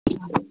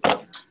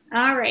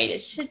All right,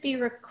 it should be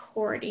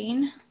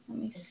recording. Let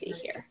me see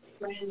here.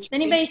 Does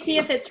anybody see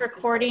if it's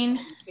recording?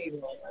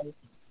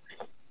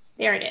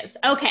 There it is.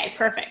 Okay,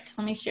 perfect.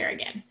 Let me share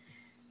again.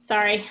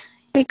 Sorry.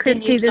 Hey,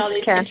 Christy, this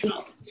is Kathy.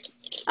 Controls.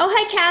 Oh,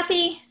 hi,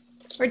 Kathy.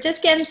 We're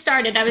just getting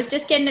started. I was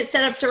just getting it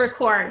set up to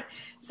record.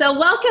 So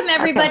welcome,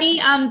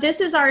 everybody. Okay.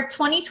 This is our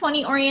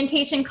 2020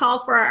 orientation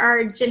call for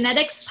our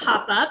genetics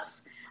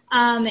pop-ups.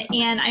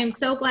 And I'm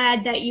so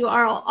glad that you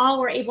all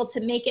were able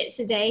to make it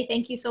today.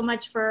 Thank you so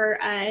much for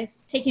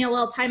taking a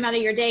little time out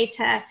of your day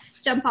to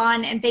jump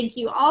on. And thank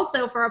you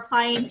also for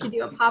applying to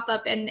do a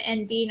pop-up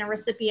and being a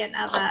recipient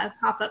of a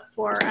pop-up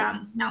for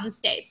Mountain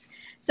States.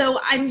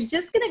 So I'm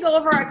just gonna go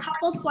over a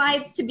couple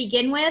slides to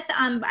begin with.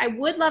 I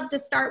would love to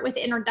start with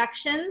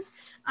introductions.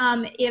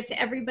 If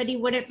everybody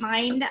wouldn't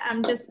mind,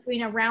 I'm just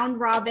doing a round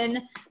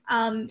robin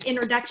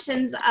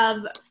introductions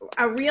of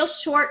a real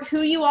short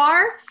who you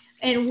are,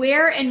 and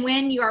where and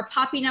when you are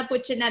popping up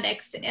with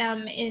genetics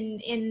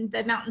in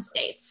the Mountain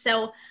States.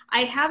 So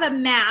I have a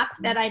map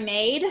that I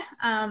made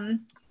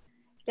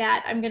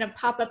that I'm gonna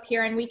pop up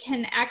here, and we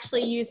can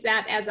actually use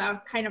that as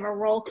a kind of a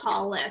roll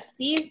call list.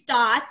 These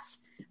dots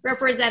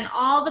represent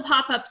all the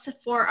pop-ups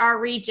for our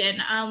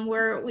region.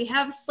 We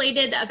have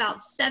slated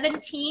about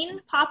 17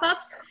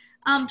 pop-ups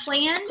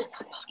planned.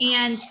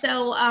 And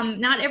so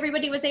not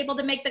everybody was able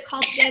to make the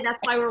call today. That's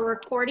why we're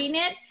recording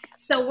it.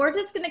 So we're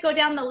just going to go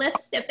down the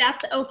list if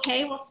that's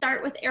okay. We'll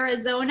start with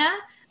Arizona.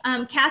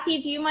 Kathy,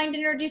 do you mind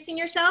introducing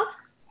yourself?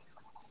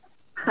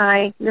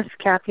 Hi, this is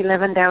Kathy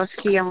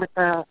Lewandowski. I'm with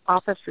the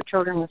Office for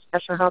Children with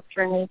Special Health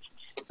Care Needs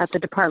at the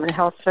Department of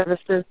Health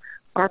Services.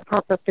 Our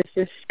pop-up is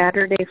this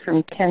Saturday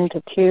from 10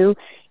 to 2.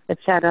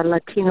 It's at a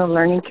Latino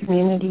Learning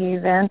Community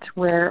event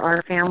where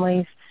our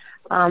families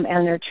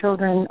and their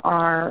children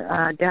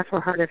are deaf or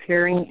hard of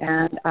hearing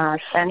and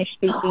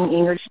Spanish-speaking,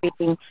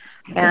 English-speaking,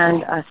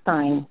 and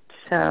sign.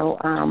 So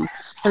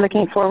we're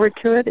looking forward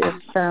to it.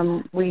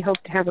 We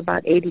hope to have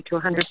about 80 to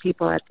 100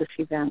 people at this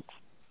event.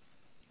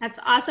 That's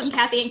awesome,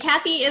 Kathy. And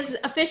Kathy is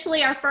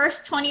officially our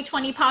first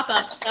 2020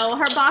 pop-up. So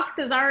her box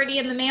is already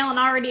in the mail and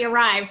already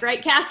arrived,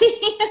 right, Kathy?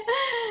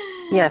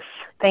 Yes,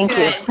 thank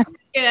you.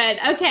 Good.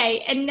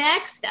 Okay. And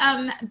next,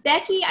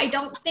 Becky, I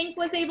don't think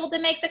was able to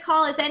make the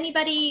call. Is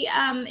anybody,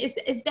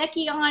 is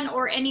Becky on,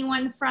 or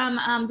anyone from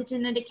the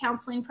genetic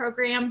counseling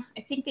program?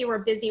 I think they were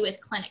busy with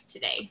clinic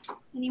today.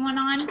 Anyone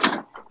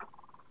on?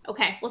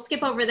 Okay. We'll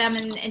skip over them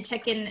and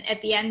check in at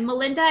the end.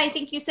 Melinda, I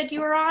think you said you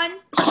were on.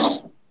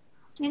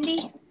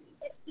 Mindy?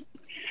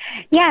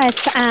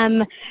 Yes.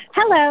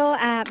 Hello.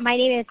 My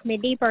name is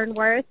Mindy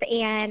Burnworth,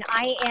 and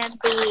I am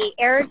the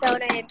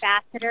Arizona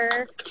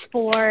ambassador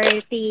for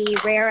the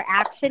Rare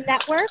Action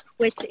Network,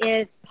 which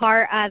is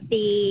part of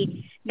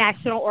the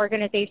National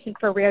Organization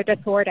for Rare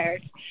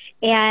Disorders.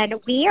 And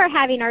we are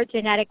having our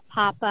genetic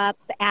pop-ups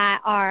at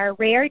our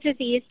Rare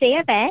Disease Day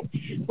event,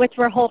 which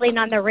we're holding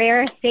on the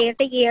rarest day of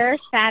the year,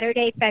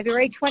 Saturday,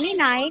 February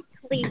 29th,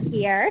 leap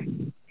year.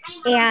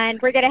 And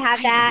we're going to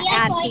have that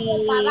at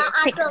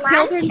the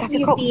Children's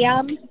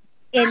Museum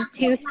in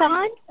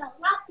Tucson.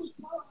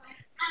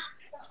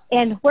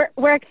 And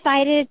we're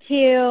excited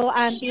to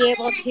be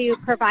able to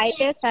provide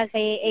this as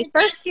a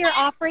first-year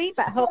offering,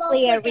 but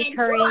hopefully a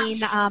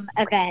recurring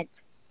event.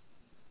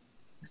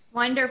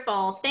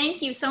 Wonderful.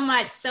 Thank you so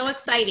much. So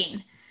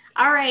exciting.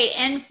 All right.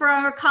 And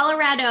from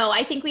Colorado,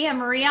 I think we have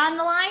Maria on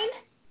the line.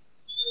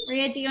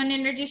 Maria, do you want to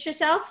introduce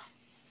yourself?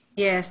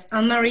 Yes,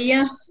 I'm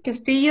Maria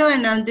Castillo,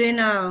 and I'm doing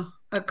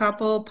a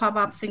couple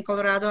pop-ups in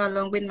Colorado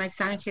along with my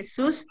son,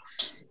 Jesus.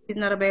 He's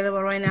not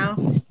available right now.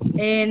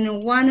 And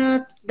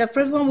the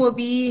first one will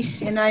be,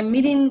 and I'm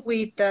meeting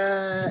with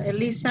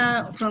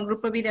Elisa from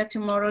Grupo Vida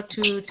tomorrow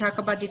to talk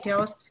about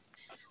details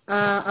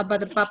about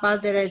the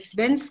pop-ups that has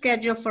been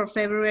scheduled for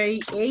February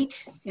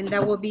 8th, and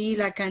that will be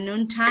like a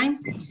noon time.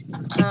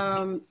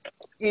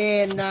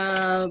 And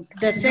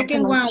the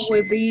second one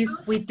will be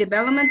with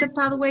developmental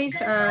pathways.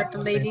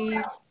 The lady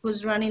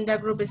who's running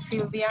that group is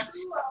Sylvia.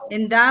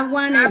 And that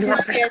one is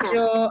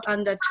scheduled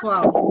on the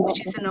 12th,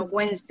 which is on a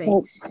Wednesday.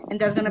 And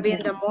that's gonna be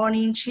in the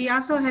morning. She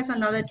also has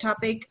another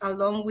topic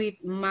along with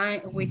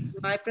my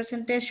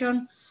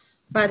presentation,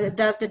 but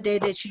that's the day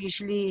that she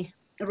usually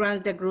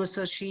runs the group,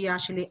 so she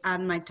actually add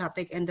my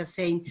topic and the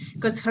same,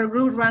 because her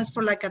group runs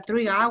for like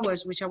 3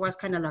 hours, which I was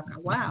kind of like,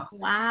 wow.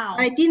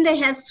 I think they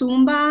had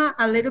Zumba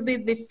a little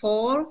bit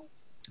before,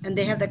 and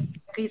they have the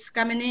kids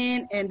coming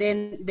in, and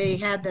then they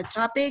had the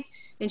topic,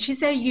 and she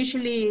said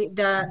usually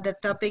the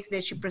topics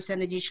that she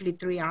presented usually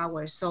 3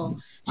 hours, so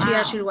she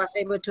actually was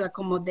able to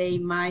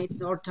accommodate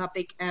our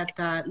topic at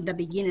the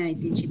beginning. I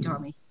think she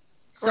told me.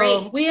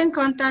 So we in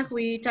contact,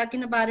 we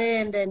talking about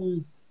it, and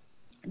then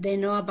they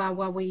know about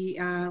what we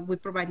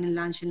provide in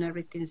lunch and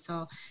everything.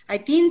 So I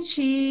think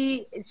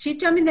she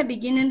told me in the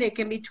beginning there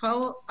can be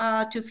 12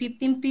 to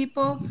 15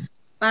 people,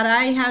 but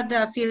I had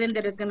the feeling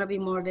that it's gonna be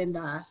more than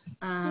that.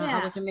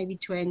 I was maybe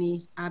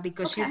 20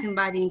 because she's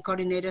inviting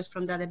coordinators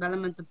from the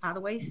developmental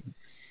pathways.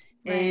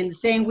 And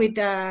same with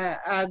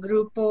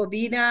Grupo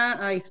Vida.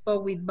 I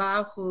spoke with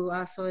Bob, who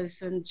also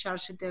is in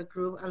charge of the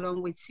group,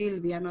 along with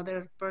Sylvia,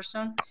 another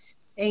person.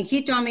 And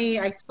he told me,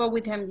 I spoke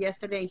with him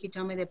yesterday, and he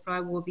told me the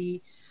probably will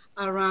be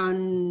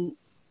around,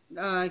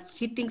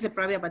 he thinks it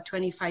probably about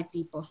 25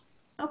 people.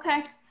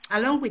 Okay.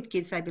 Along with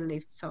kids, I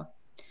believe, so.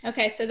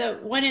 Okay, so the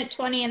one at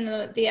 20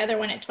 and the other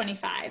one at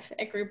 25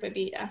 at Grupo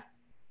Vida.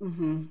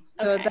 Mm-hmm.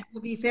 So Okay. that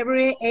will be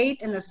February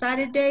 8th on a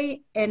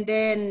Saturday, and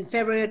then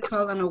February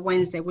 12th on a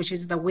Wednesday, which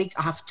is the week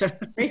after.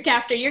 Week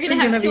after. You're going It's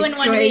to have gonna two be in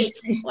 1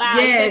 crazy. week. Wow,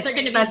 Yes, you guys are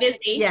going to but be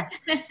busy. yeah,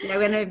 we're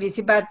gonna be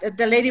busy. But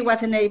the lady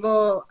wasn't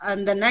able,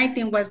 and the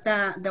 19th was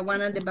the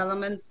one on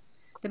development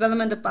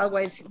of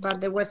pathways, but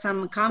there was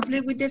some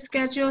conflict with the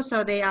schedule,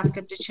 so they asked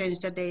her to change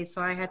the day,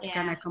 so I had to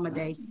kind of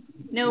accommodate.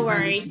 No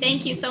worry.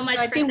 Thank you so much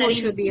So I for think we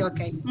setting. should be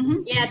okay.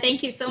 Yeah,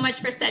 thank you so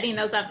much for setting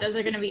those up. Those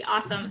are going to be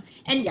awesome.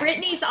 And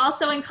Brittany's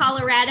also in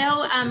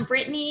Colorado.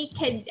 Brittany,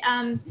 could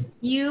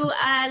you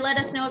let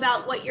us know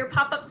about what your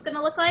pop-up's going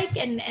to look like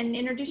and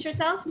introduce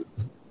yourself?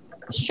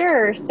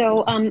 Sure.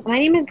 So my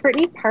name is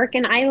Brittany Park,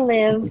 and I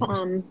live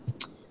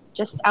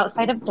just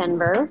outside of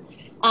Denver.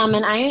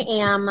 And I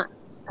am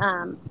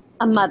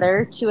a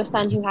mother to a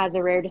son who has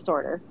a rare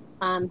disorder.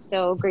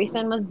 So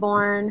Grayson was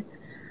born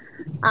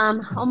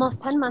almost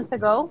 10 months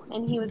ago,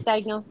 and he was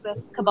diagnosed with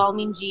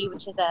cobalamin G,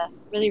 which is a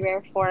really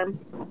rare form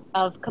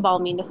of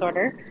cobalamin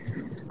disorder.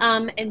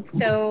 And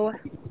so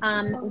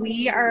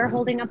we are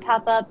holding a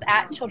pop-up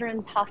at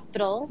Children's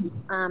Hospital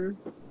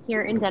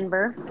here in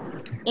Denver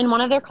in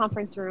one of their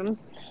conference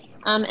rooms.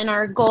 And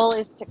our goal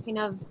is to kind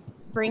of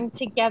bring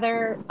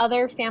together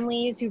other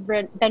families who've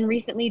been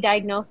recently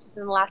diagnosed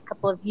within the last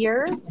couple of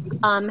years,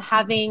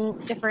 having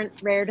different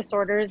rare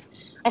disorders.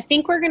 I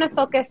think we're going to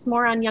focus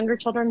more on younger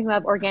children who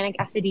have organic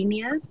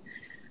acidemias.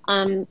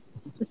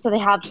 So they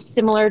have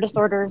similar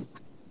disorders.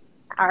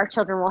 Our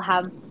children will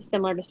have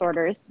similar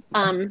disorders.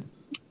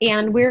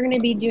 And we're going to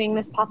be doing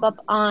this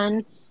pop-up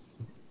on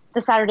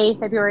the Saturday,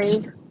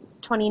 February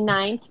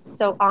 29th.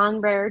 So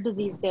on Rare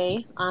Disease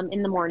Day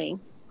in the morning.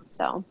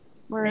 So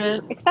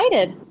we're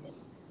excited.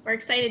 We're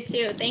excited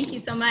too. Thank you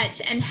so much.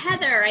 And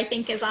Heather, I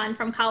think, is on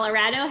from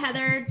Colorado.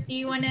 Heather, do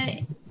you want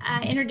to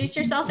introduce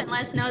yourself and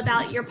let us know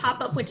about your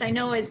pop-up, which I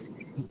know is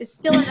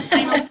still in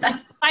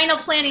the final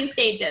planning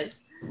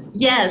stages?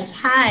 Yes,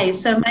 hi.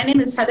 So my name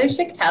is Heather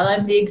Schichtel.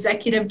 I'm the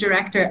Executive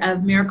Director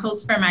of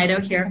Miracles for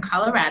Mido here in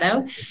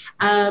Colorado.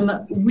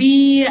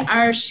 We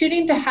are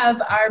shooting to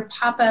have our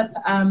pop-up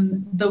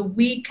the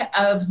week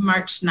of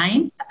March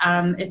 9th.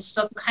 It's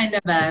still kind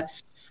of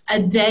a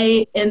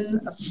day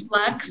in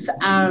flux.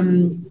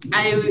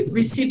 I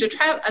received a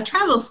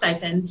travel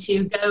stipend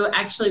to go.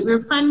 Actually, we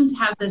were planning to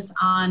have this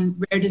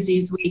on Rare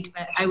Disease Week,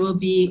 but I will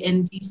be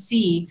in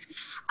DC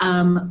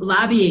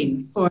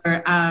lobbying for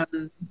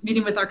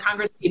meeting with our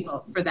Congress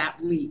people for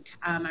that week.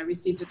 I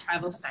received a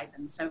travel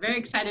stipend, so very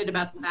excited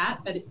about that,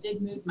 but it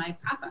did move my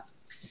pop-up.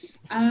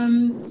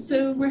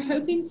 So we're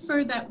hoping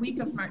for that week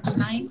of March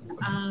 9th.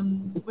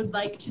 Would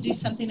like to do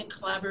something in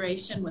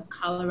collaboration with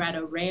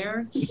Colorado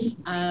Rare.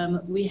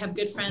 We have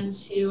good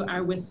friends who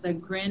are with the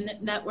GRIN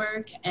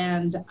network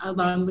and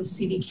along with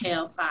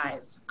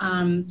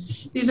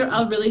CDKL5. These are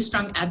all really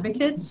strong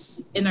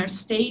advocates in our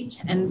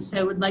state, and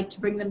so would like to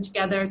bring them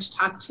together to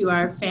talk to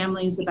our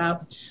families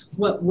about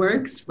what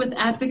works with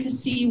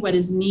advocacy, what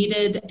is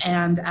needed,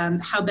 and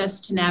how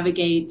best to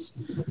navigate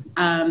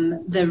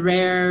the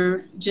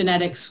rare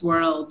genetics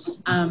world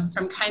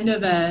from kind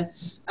of a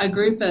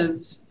group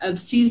of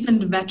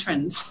seasoned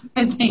veterans,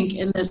 I think,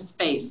 in this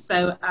space.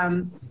 So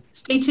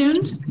stay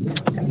tuned.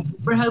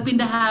 We're hoping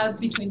to have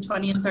between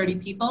 20 and 30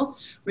 people.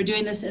 We're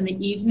doing this in the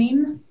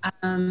evening,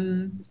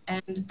 and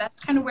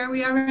that's kind of where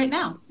we are right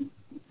now.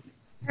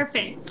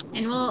 Perfect.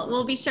 And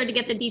we'll be sure to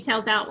get the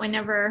details out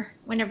whenever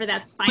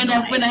that's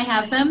finalized. When I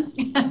have them.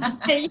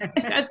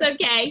 That's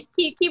okay.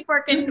 Keep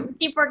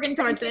working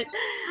towards it.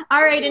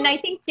 All right. And I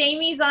think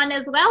Jamie's on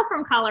as well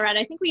from Colorado.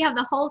 I think we have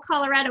the whole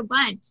Colorado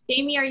bunch.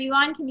 Jamie, are you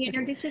on? Can you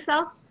introduce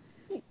yourself?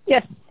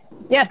 Yes.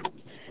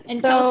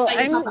 And tell us about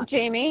your I'm pop-up.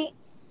 Jamie,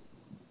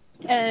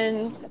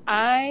 and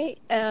I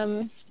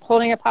am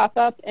holding a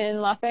pop-up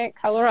in Lafayette,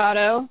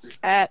 Colorado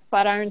at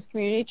Flatirons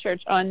Community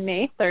Church on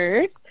May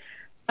 3rd.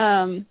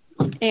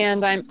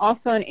 And I'm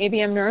also an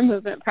ABM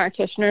neuromovement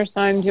practitioner,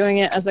 so I'm doing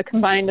it as a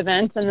combined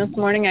event. And this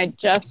morning I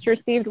just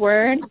received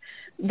word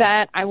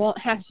that I won't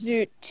have to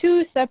do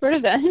two separate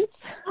events.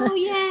 Oh,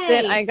 yay!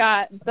 That I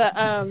got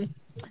the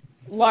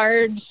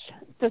large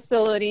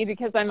facility,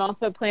 because I'm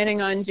also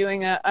planning on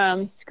doing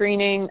a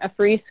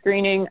free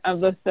screening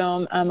of the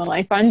film A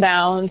Life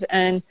Unbound,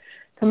 and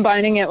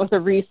combining it with a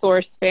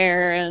resource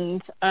fair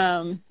and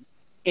a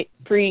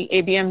free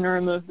ABM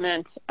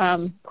neuromovement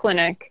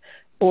clinic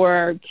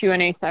for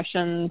Q&A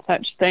session,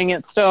 such thing.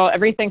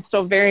 Everything's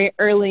still very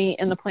early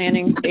in the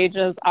planning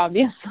stages,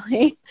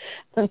 obviously,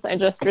 since I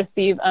just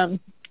received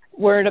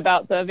word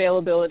about the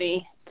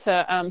availability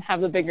to have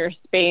the bigger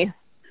space.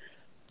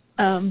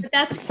 But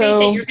that's great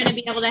that you're going to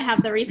be able to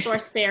have the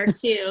resource fair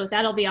too.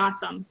 That'll be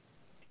awesome.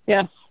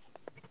 Yes.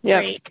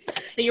 Yep. Great.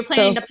 So you're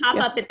planning to pop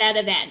up at that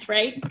event,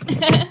 right?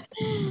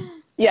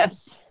 Yes.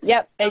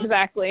 Yep,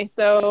 exactly.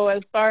 So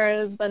as far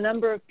as the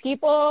number of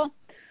people,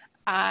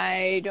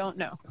 I don't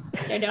know.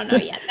 I don't know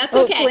yet. That's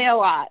okay. Hopefully a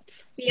lot.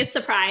 Be a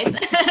surprise.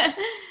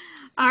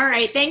 All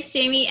right. Thanks,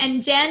 Jamie.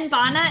 And Jen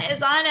Bana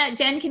is on.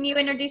 Jen, can you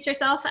introduce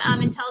yourself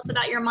and tell us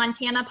about your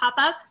Montana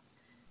pop-up?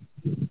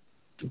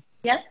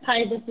 Yes.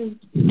 Hi, this is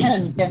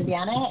Jen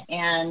Biana,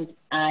 and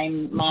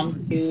I'm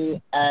mom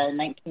to a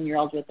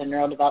 19-year-old with a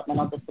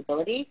neurodevelopmental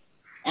disability.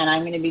 And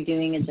I'm going to be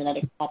doing a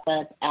genetics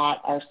pop-up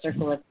at our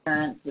Circle of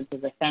Parents, which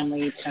is a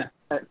family parent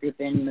support group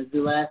in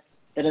Missoula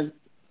that is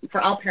for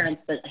all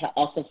parents, but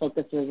also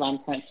focuses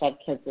on parents who have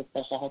kids with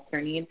special health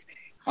care needs.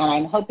 And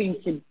I'm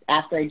hoping to,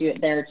 after I do it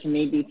there, to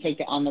maybe take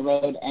it on the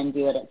road and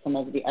do it at some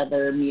of the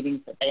other meetings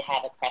that they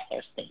have across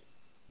our state.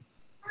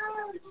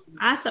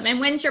 Awesome. And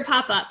when's your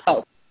pop-up?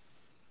 Oh,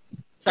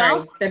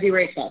 sorry, 12th?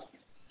 February 12th.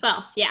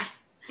 12th, yeah.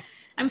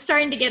 I'm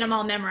starting to get them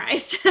all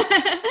memorized.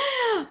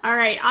 All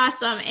right,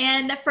 awesome.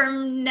 And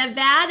from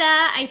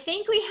Nevada, I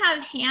think we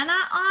have Hannah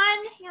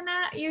on.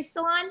 Hannah, are you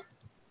still on?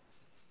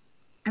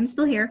 I'm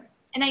still here.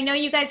 And I know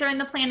you guys are in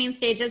the planning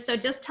stages, so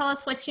just tell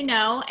us what you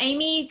know.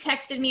 Amy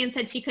texted me and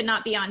said she could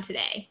not be on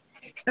today.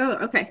 Oh,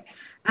 okay.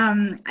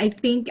 I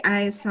think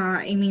I saw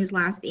Amy's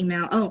last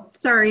email. Oh,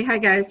 sorry. Hi,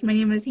 guys. My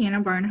name is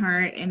Hannah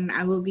Barnhart, and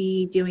I will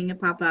be doing a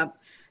pop-up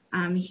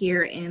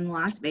here in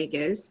Las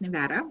Vegas,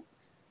 Nevada.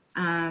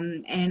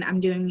 And I'm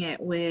doing it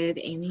with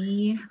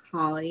Amy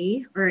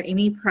Holly, or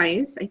Amy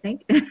Price, I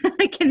think.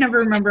 I can never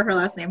remember her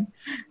last name.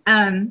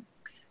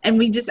 And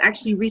we just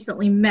actually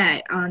recently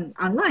met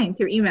online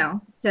through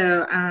email.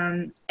 So,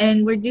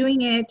 and we're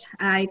doing it,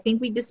 I think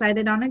we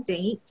decided on a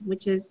date,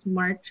 which is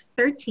March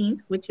 13th,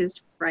 which is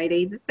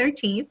Friday the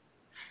 13th.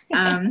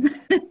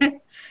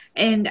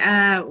 And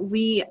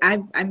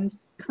I'm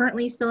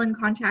currently still in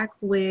contact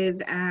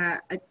with a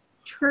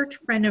church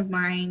friend of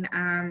mine.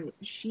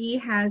 She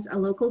has a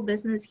local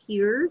business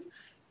here,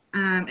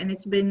 and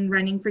it's been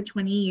running for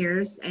 20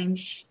 years. And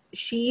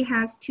she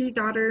has two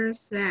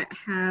daughters that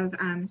have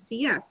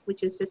CF,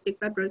 which is cystic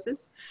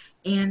fibrosis.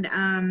 And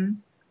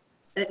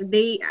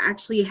they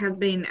actually have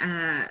been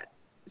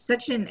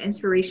such an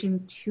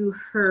inspiration to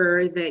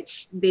her that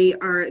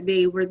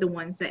they were the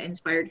ones that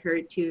inspired her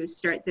to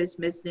start this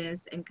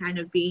business and kind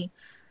of be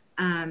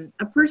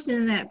a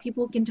person that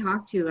people can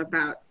talk to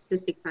about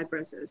cystic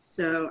fibrosis.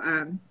 So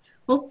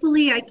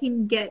hopefully I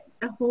can get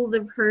a hold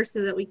of her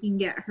so that we can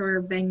get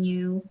her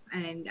venue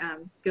and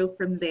go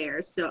from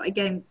there. So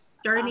again,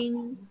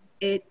 starting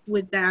it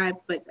with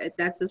that, but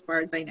that's as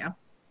far as I know.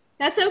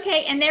 That's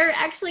okay. And they're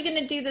actually going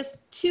to do this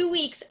 2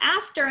 weeks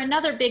after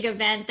another big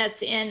event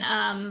that's in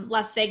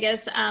Las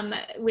Vegas,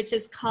 which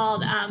is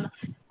called,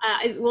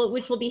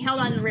 which will be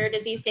held on Rare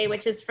Disease Day,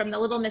 which is from the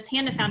Little Miss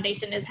Hannah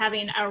Foundation, is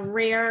having a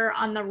Rare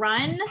on the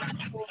Run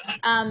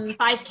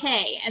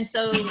 5K. And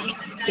so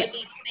the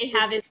idea they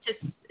have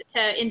is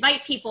to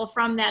invite people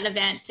from that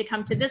event to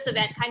come to this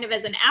event kind of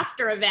as an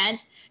after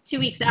event, 2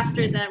 weeks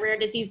after the Rare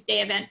Disease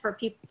Day event,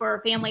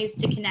 for families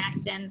to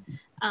connect and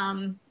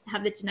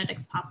have the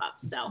genetics pop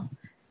up. So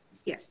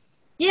yes.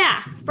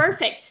 Yeah,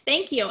 perfect.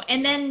 Thank you.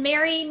 And then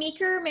Mary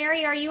Meeker.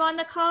 Mary, are you on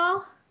the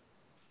call?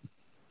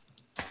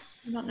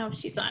 I don't know if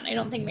she's on. I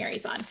don't think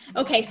Mary's on.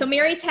 Okay, so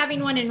Mary's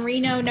having one in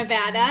Reno,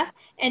 Nevada.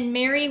 And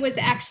Mary was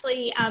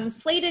actually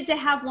slated to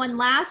have one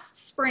last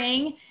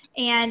spring.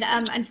 And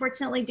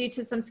unfortunately, due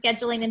to some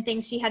scheduling and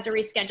things, she had to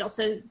reschedule.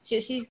 So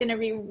she's going to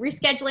be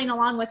rescheduling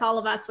along with all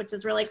of us, which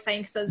is really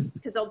exciting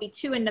because there'll be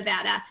two in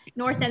Nevada.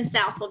 North and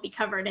South will be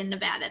covered in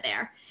Nevada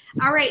there.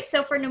 All right,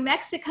 so for New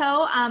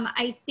Mexico,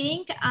 I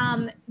think,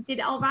 did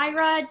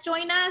Elvira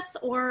join us,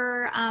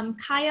 or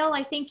Kyle,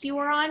 I think you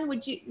were on.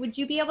 Would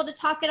you be able to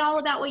talk at all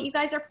about what you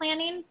guys are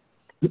planning?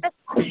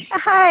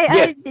 Hi,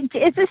 yes.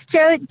 Is this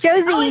Josie?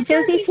 Oh,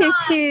 Josie's here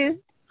too.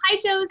 Hi,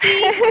 Josie.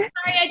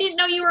 Sorry, I didn't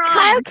know you were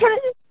on. Kyle,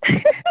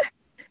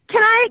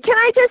 can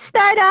I just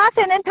start off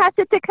and then pass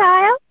it to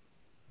Kyle?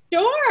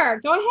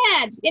 Sure, go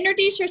ahead.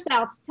 Introduce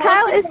yourself. Tell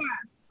Kyle us who you are.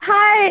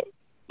 Hi.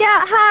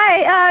 Yeah,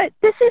 hi.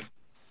 This is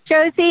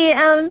Josie.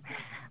 I'm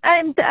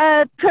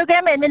the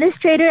program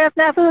administrator of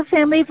Navajo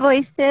Family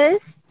Voices.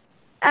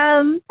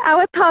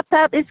 Our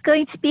pop-up is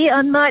going to be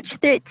on March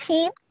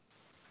 13th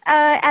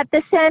at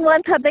the San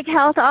Juan Public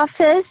Health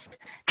Office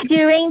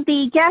during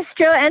the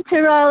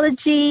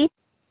gastroenterology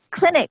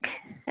clinic,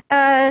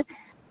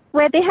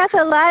 where they have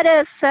a lot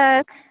of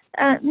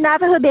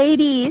Navajo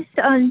babies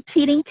on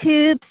feeding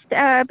tubes.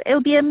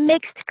 It'll be a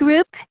mixed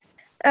group,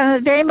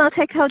 very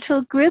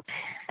multicultural group.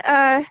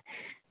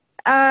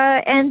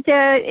 And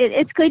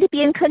it's going to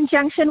be in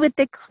conjunction with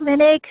the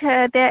clinic.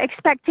 They're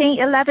expecting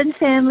 11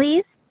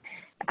 families.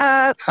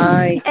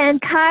 Hi.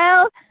 And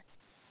Kyle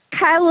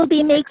will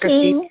be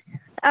making,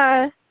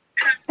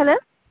 hello?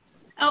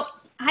 Oh,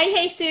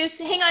 hi, Jesus.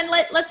 Hang on,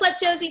 let's let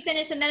Josie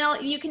finish, and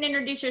then you can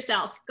introduce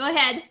yourself. Go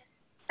ahead.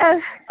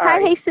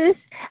 Hi, Jesus.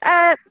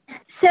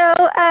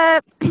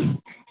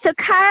 So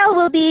Kyle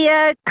will be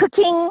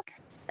cooking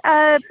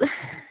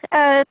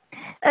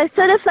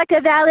sort of like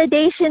a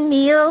validation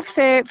meal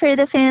for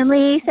the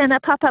families, and a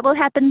pop-up will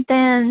happen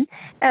then.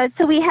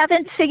 So we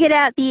haven't figured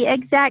out the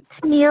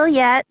exact meal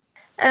yet,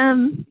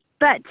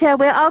 but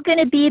we're all going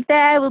to be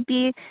there. We'll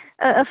be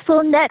a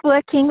full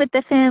networking with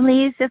the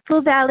families, a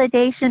full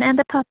validation, and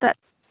the pop-up.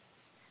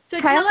 So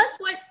Kyle?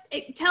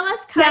 tell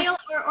us, Kyle,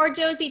 or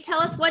Josie,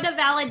 tell us what a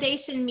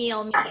validation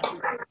meal means.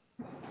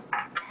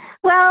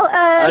 Well,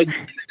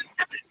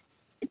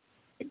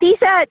 these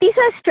are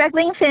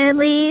struggling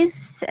families,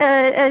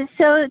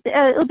 so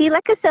it'll be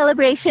like a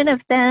celebration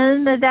of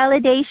them, a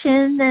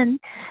validation,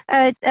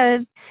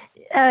 and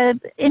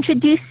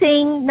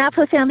introducing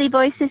NAPO Family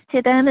Voices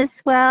to them as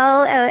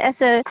well, as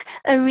a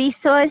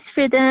resource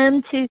for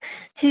them to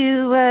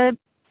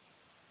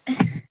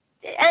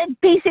and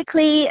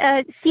basically,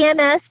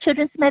 CMS,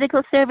 Children's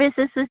Medical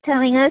Services, was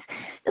telling us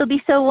it'll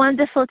be so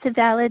wonderful to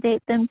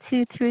validate them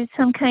too through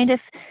some kind of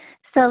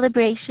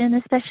celebration,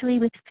 especially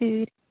with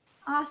food.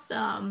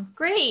 Awesome,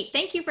 great,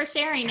 thank you for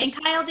sharing. And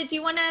Kyle, did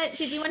you want to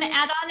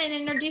add on and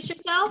introduce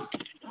yourself?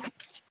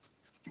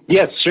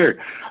 Yes, sure.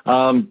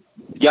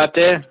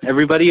 Yate,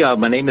 everybody.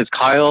 My name is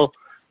Kyle.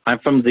 I'm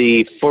from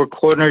the Four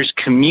Corners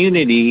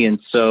community, and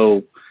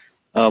so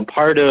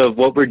part of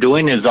what we're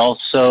doing is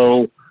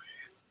also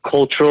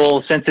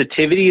cultural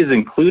sensitivity is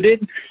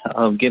included.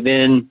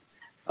 Given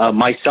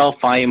myself,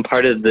 I am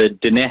part of the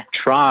Diné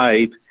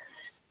tribe,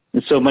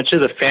 and so much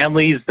of the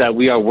families that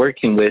we are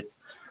working with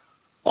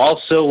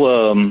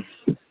also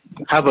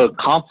have a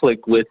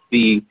conflict with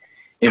the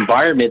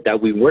environment that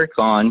we work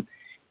on,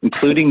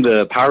 including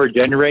the power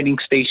generating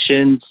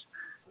stations,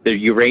 the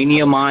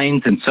uranium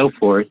mines, and so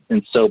forth.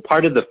 And so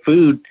part of the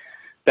food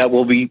that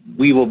we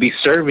will be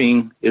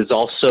serving is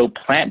also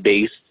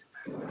plant-based.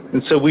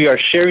 And so we are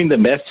sharing the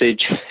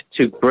message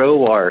to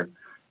grow our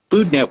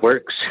food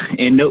networks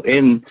and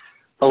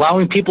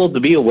allowing people to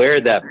be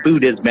aware that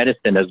food is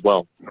medicine as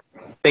well.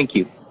 Thank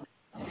you.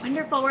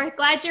 Wonderful. We're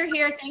glad you're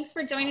here. Thanks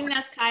for joining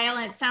us, Kyle.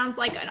 And it sounds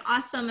like an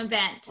awesome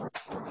event.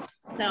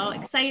 So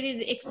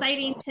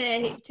exciting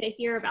to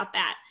hear about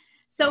that.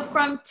 So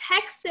from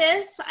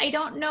Texas, I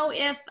don't know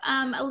if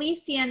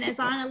Elysian is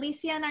on.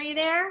 Elysian, are you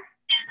there?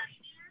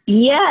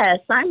 Yes,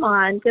 I'm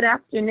on. Good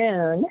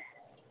afternoon.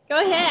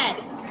 Go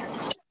ahead.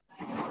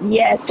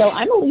 Yes, so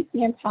I'm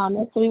Elysian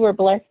Thomas. We were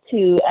blessed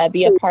to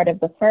be a part of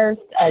the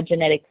first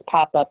genetics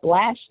pop-up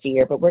last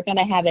year, but we're going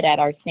to have it at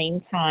our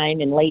same time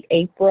in late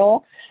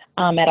April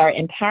at our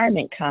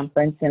empowerment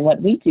conference. And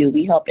what we do,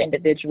 we help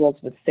individuals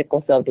with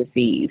sickle cell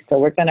disease. So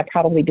we're going to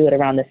probably do it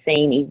around the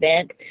same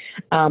event.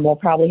 We'll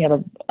probably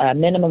have a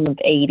minimum of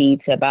 80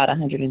 to about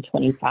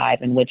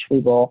 125, in which we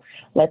will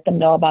let them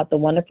know about the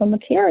wonderful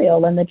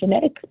material in the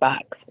genetics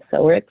box.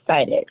 So we're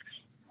excited.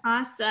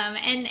 Awesome.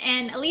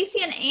 And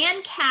Elysian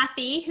and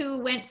Kathy, who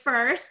went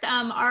first,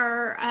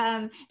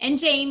 and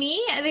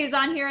Jamie, who's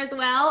on here as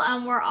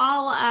well. We're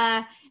all,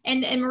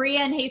 and Maria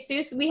and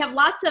Jesus, we have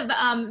lots of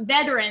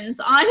veterans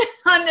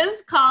on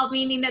this call,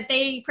 meaning that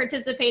they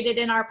participated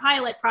in our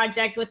pilot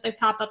project with the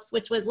pop-ups,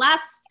 which was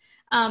last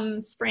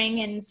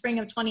spring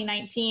of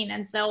 2019.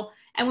 And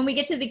when we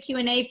get to the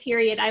Q&A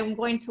period, I'm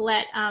going to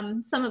let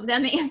some of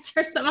them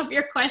answer some of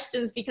your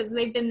questions because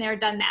they've been there,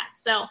 done that.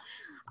 So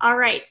all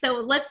right, so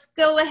let's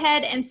go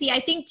ahead and see. I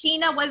think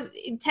Gina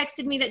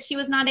texted me that she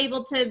was not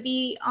able to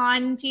be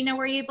on. Gina,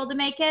 were you able to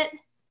make it?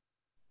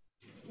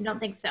 I don't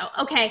think so.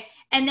 Okay,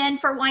 and then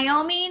for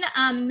Wyoming,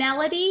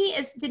 Melody,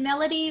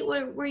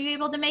 were you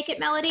able to make it,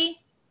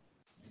 Melody?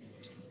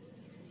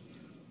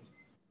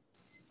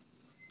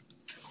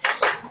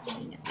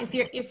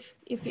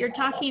 If you're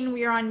talking,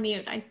 we're on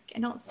mute. I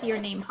don't see your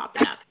name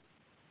popping up.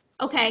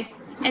 Okay,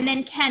 and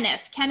then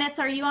Kenneth. Kenneth,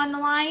 are you on the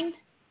line?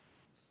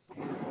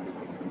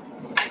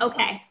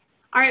 Okay.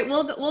 All right,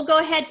 we'll go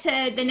ahead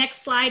to the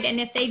next slide, and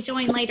if they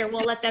join later,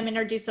 we'll let them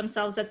introduce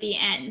themselves at the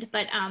end.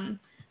 But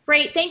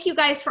great, thank you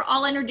guys for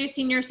all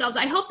introducing yourselves.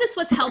 I hope this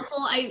was helpful.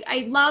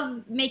 I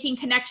love making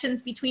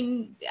connections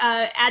between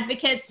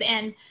advocates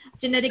and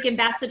genetic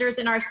ambassadors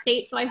in our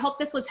state, so I hope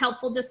this was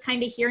helpful, just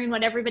kind of hearing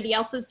what everybody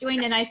else is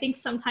doing, and I think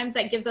sometimes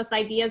that gives us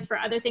ideas for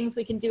other things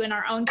we can do in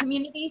our own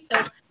community, so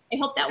I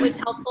hope that was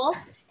helpful.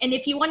 And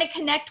if you want to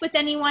connect with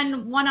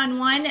anyone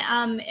one-on-one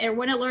or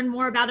want to learn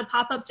more about a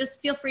pop-up,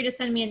 just feel free to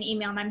send me an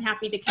email and I'm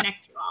happy to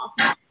connect you all.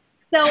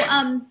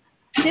 So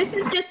this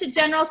is just a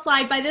general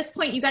slide. By this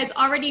point, you guys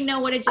already know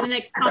what a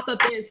genetics pop-up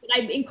is, but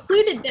I've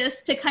included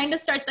this to kind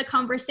of start the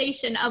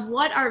conversation of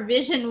what our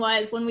vision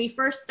was when we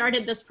first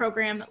started this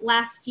program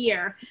last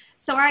year.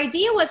 So our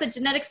idea was a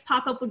genetics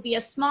pop-up would be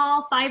a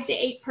small 5 to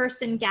 8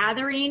 person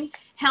gathering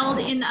held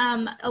in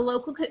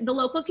the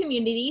local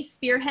community,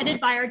 spearheaded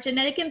by our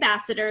genetic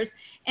ambassadors.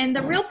 And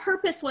the real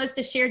purpose was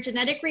to share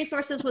genetic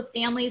resources with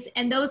families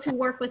and those who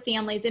work with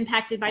families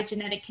impacted by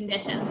genetic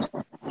conditions.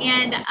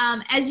 And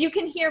as you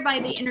can hear by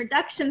the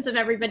introductions of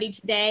everybody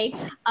today,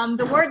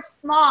 the word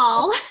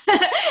small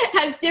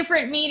has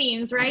different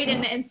meanings, right?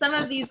 And some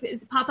of these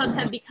pop-ups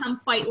have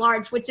become quite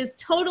large, which is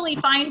totally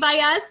fine by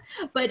us.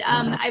 But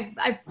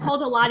I've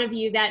told a lot of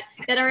you that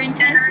our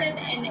intention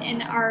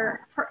and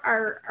our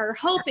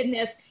hope in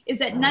this is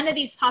that none of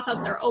these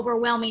pop-ups are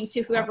overwhelming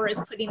to whoever is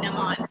putting them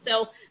on.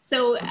 So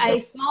a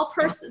small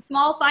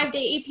 5 to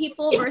 8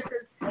 people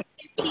versus 50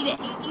 to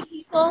 80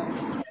 people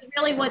is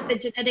really what the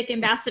genetic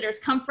ambassador's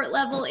comfort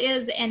level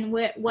is, and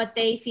what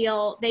they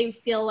feel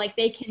like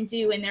they can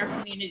do in their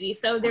community.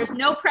 So there's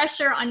no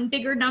pressure on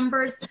bigger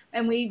numbers,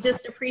 and we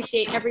just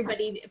appreciate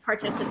everybody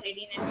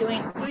participating and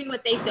doing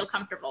what they feel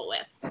comfortable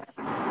with.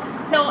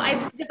 So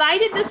I've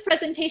divided this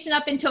presentation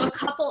up into a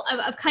couple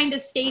of kind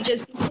of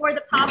stages: before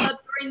the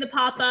pop-up, during the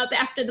pop-up,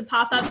 after the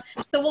pop-up.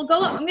 So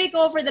I'm going to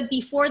go over the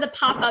before the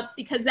pop-up,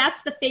 because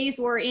that's the phase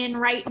we're in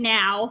right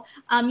now.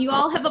 You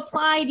all have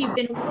applied, you've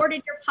been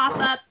awarded your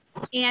pop-up,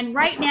 and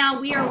right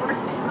now we are working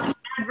on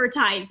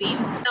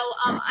advertising. So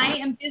I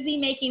am busy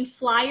making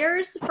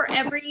flyers for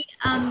every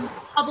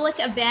public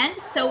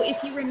event. So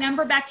if you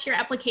remember back to your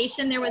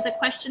application, there was a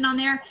question on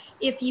there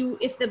if the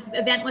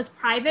event was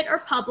private or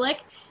public.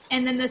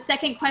 And then the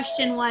second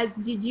question was,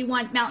 did you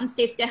want Mountain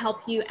States to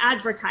help you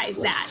advertise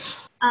that?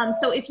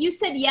 So if you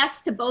said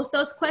yes to both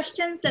those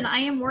questions, then I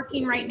am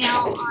working right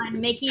now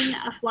on making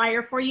a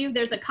flyer for you.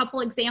 There's a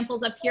couple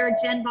examples up here.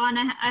 Jen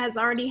Bonna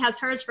already has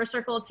hers for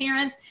Circle of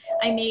Parents.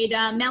 I made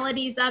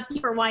Melody's up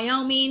for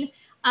Wyoming.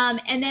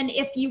 And then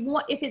if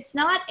it's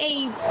not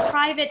a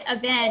private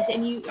event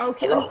and you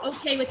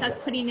okay with us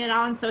putting it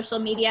on social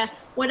media,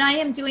 what I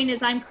am doing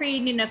is I'm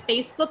creating a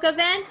Facebook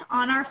event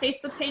on our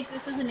Facebook page.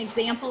 This is an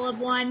example of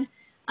one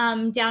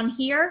down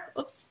here.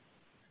 Oops.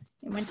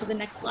 I went to the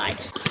next slide.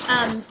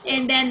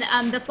 And then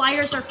the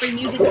flyers are for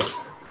you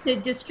to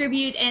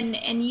distribute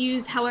and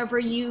use however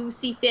you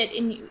see fit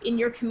in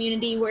your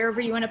community, wherever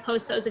you want to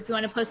post those. If you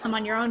want to post them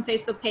on your own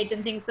Facebook page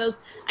and things,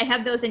 I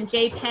have those in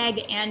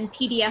JPEG and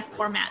PDF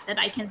format that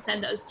I can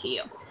send those to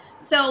you.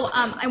 So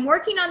I'm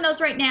working on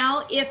those right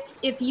now.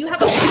 If you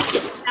have a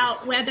question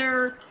about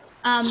whether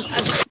a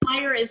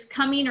flyer is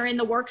coming or in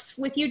the works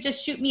with you,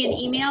 just shoot me an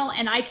email,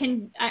 and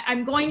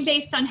I'm going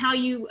based on how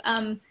you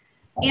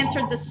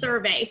answered the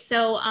survey.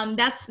 So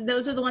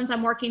those are the ones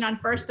I'm working on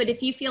first. But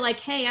if you feel like,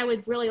 hey, I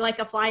would really like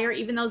a flyer,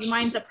 even though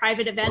mine's a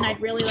private event, I'd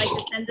really like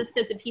to send this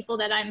to the people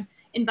that I'm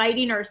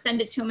inviting, or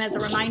send it to them as a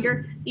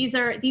reminder. These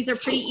are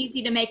pretty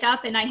easy to make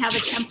up, and I have a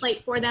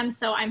template for them,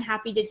 so I'm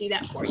happy to do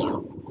that for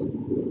you.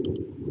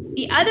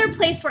 The other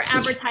place we're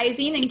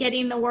advertising and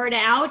getting the word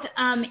out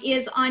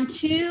is on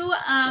two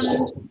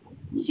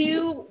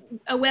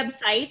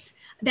websites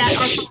that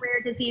are for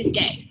Rare Disease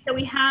Day. So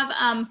we have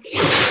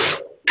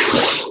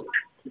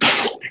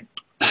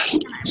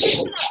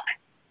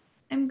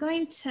I'm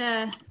going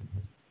to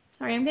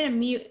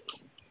mute.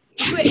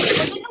 We're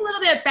getting a little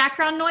bit of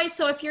background noise,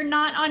 so if you're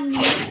not on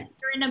mute,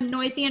 you're in a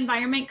noisy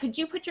environment, could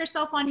you put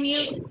yourself on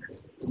mute?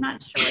 I'm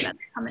not sure where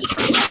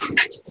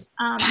that's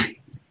coming from.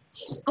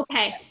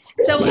 Okay,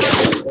 so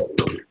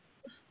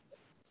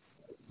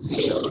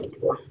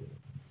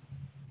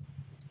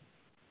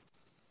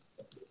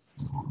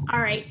all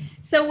right,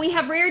 so we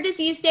have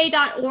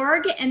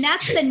rarediseaseday.org, and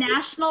that's the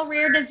National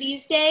Rare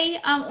Disease Day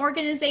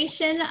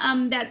organization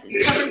that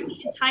covers the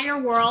entire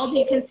world.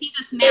 You can see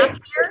this map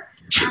here,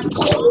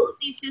 all of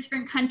these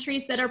different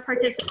countries that are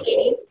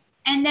participating.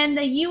 And then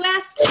the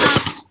U.S.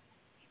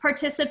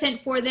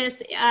 participant for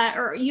this,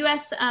 or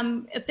U.S.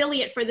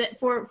 Affiliate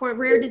for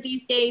Rare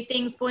Disease Day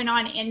things going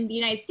on in the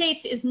United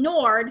States is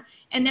NORD,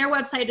 and their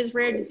website is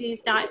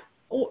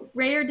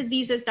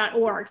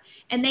rarediseases.org,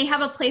 and they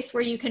have a place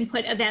where you can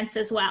put events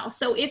as well.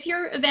 So if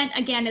your event,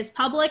 again, is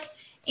public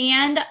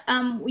and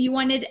you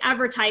wanted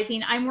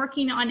advertising, I'm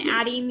working on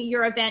adding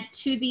your event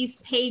to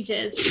these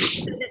pages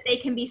so that they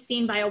can be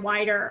seen by a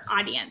wider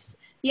audience.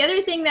 The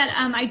other thing that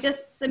I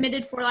just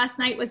submitted for last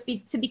night was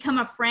to become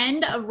a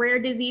friend of Rare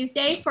Disease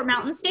Day for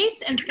Mountain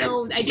States, and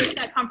so I just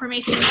got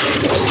confirmation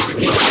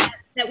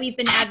that we've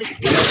been added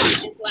to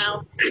that as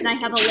well, and I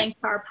have a link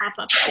to our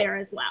pop-ups there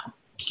as well.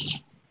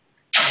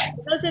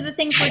 Those are the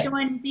things we're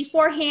doing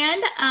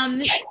beforehand.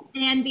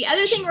 And the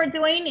other thing we're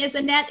doing is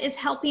Annette is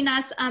helping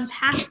us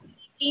pack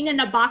gene in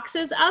a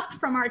boxes up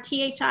from our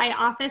THI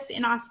office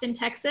in Austin,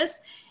 Texas.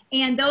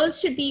 And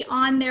those should be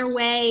on their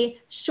way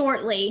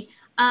shortly.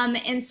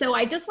 And so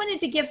I just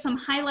wanted to give some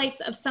highlights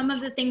of some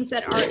of the things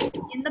that are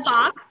in the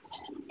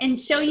box and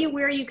show you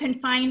where you can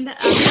find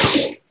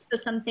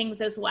some things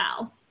as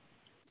well.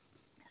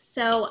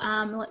 So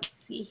let's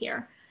see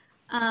here.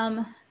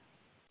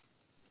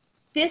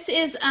 This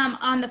is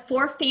on the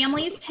For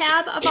Families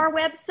tab of our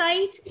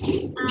website.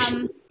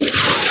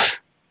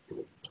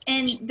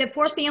 And the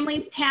For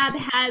Families tab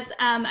has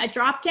a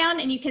drop down,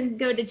 and you can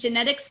go to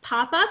Genetics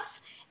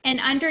Pop-Ups.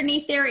 And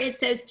underneath there, it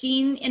says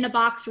Gene in a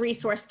Box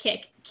Resource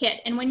Kit.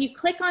 And when you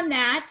click on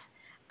that,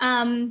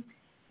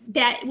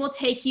 that will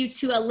take you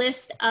to a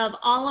list of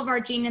all of our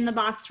Gene in the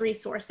Box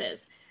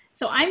resources.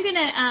 So I'm going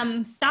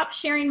to stop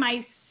sharing my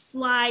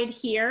slide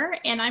here,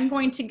 and I'm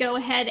going to go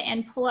ahead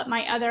and pull up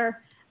my other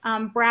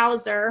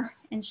browser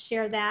and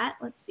share that.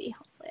 Let's see,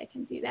 hopefully I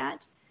can do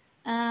that.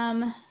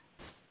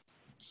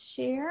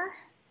 Share.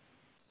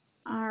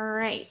 All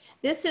right,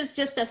 this is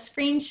just a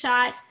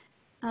screenshot.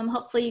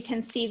 Hopefully you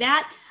can see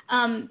that.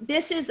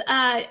 This is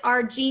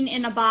our Gene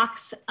in a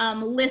Box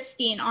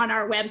listing on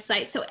our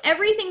website. So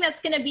everything that's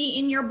going to be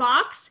in your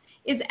box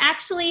is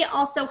actually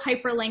also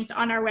hyperlinked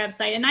on our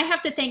website. And I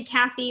have to thank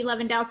Kathy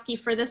Lewandowski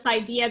for this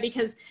idea,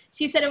 because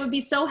she said it would be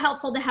so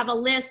helpful to have a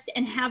list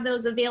and have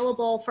those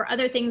available for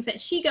other things that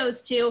she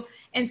goes to.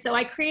 And so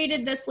I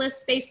created this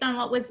list based on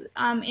what was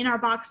in our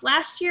box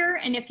last year.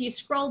 And if you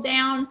scroll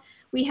down,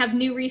 we have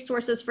new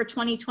resources for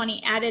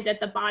 2020 added at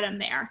the bottom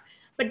there.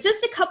 But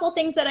just a couple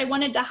things that I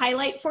wanted to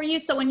highlight for you,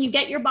 so when you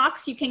get your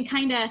box, you can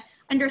kind of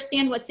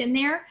understand what's in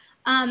there.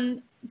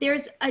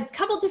 There's a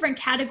couple different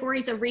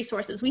categories of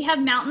resources. We have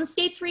Mountain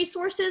States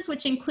resources,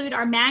 which include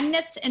our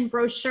magnets and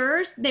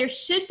brochures. There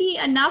should be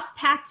enough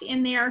packed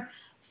in there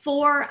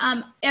for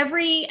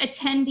every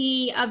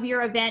attendee of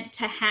your event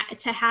to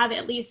have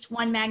at least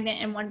one magnet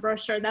and one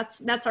brochure.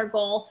 That's our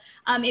goal.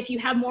 If you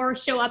have more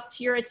show up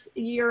to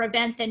your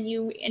event than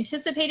you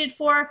anticipated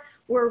for,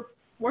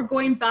 we're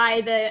going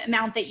by the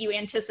amount that you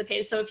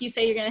anticipated. So if you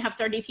say you're going to have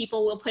 30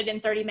 people, we'll put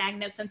in 30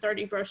 magnets and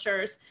 30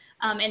 brochures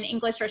in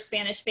English or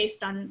Spanish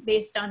based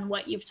on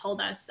what you've told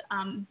us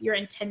your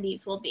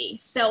attendees will be.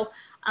 So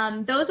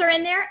those are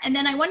in there. And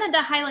then I wanted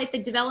to highlight the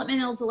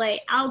developmental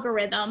delay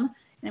algorithm.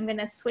 And I'm going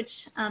to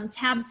switch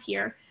tabs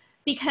here,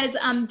 because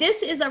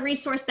this is a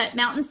resource that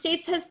Mountain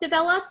States has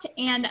developed,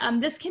 and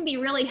this can be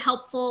really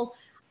helpful.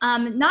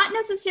 Not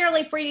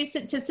necessarily for you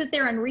to sit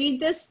there and read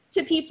this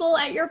to people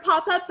at your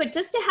pop-up, but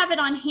just to have it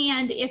on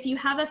hand if you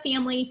have a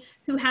family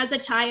who has a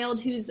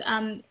child who's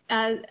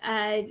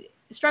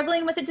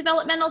struggling with a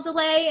developmental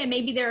delay, and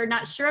maybe they're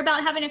not sure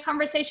about having a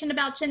conversation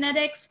about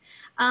genetics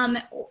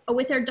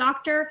with their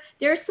doctor.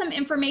 There's some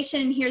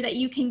information in here that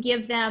you can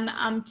give them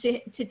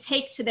to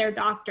take to their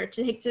doctor,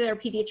 to take to their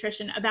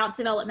pediatrician about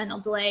developmental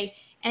delay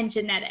and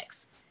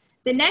genetics.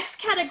 The next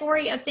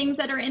category of things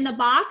that are in the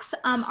box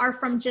are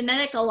from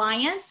Genetic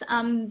Alliance.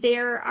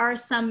 There are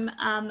some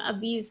of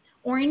these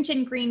orange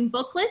and green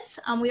booklets.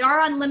 We are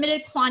on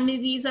limited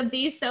quantities of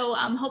these, so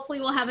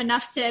hopefully we'll have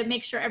enough to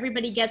make sure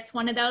everybody gets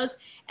one of those.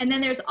 And then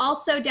there's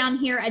also down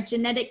here a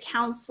genetic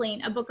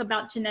counseling, a book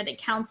about genetic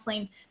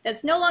counseling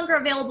that's no longer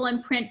available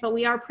in print, but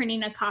we are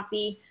printing a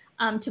copy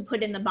to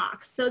put in the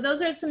box. So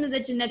those are some of the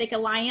Genetic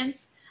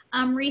Alliance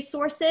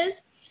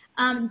resources.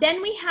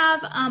 Then we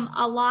have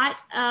a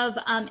lot of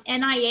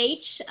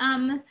NIH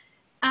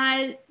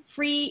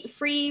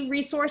free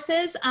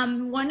resources.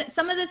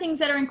 Some of the things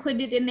that are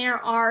included in there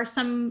are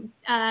some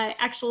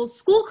actual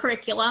school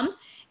curriculum,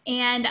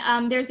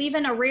 and there's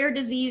even a rare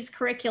disease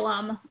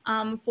curriculum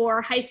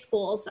for high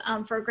schools,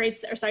 for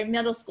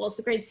middle schools,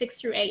 so grades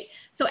 6 through 8.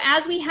 So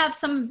as we have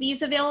some of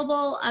these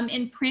available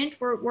in print,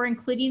 we're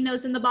including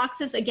those in the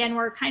boxes. Again,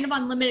 we're kind of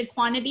on limited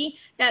quantity.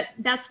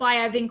 That's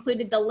why I've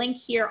included the link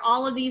here.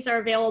 All of these are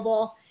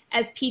available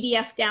as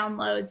PDF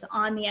downloads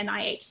on the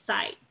NIH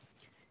site.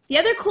 The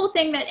other cool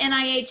thing that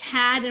NIH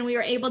had, and we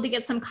were able to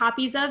get some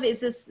copies of,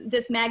 is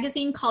this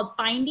magazine called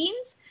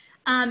Findings,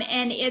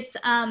 and it's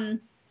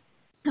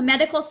a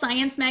medical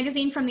science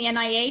magazine from the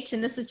NIH,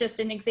 and this is just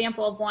an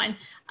example of one.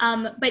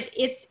 But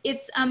it's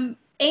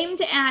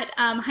aimed at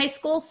high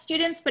school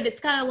students, but it's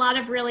got a lot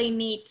of really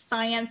neat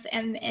science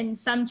and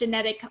some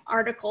genetic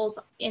articles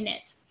in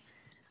it.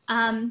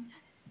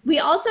 We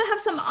also have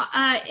some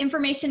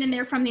information in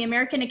there from the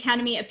American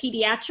Academy of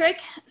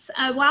Pediatrics.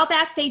 A while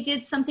back, they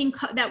did something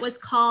that was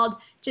called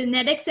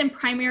Genetics and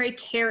Primary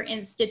Care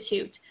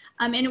Institute.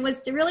 And it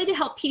was really to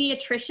help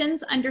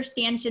pediatricians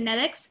understand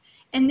genetics.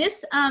 And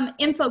this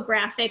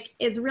infographic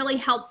is really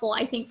helpful,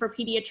 I think, for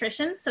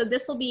pediatricians. So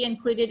this will be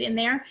included in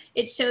there.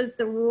 It shows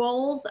the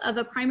roles of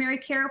a primary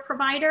care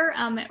provider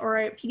or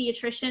a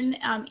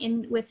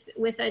pediatrician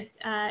with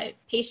a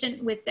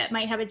patient that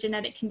might have a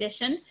genetic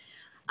condition.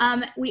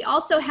 We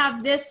also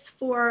have this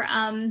for,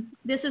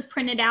 this is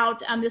printed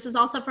out. This is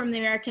also from the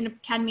American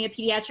Academy of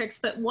Pediatrics,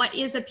 but what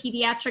is a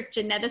pediatric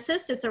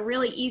geneticist? It's a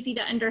really easy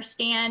to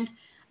understand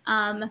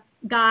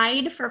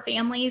guide for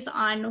families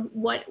on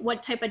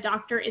what type of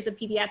doctor is a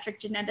pediatric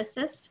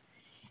geneticist.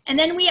 And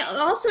then we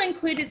also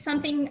included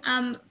something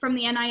from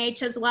the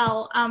NIH as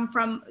well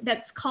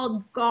that's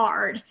called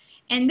GUARD.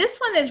 And this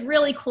one is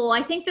really cool.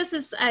 I think this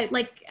is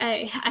like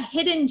a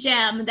hidden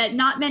gem that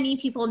not many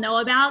people know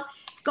about.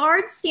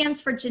 GUARD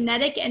stands for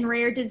Genetic and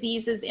Rare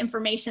Diseases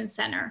Information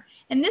Center.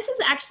 And this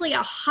is actually a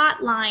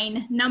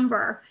hotline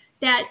number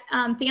that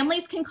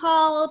families can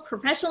call,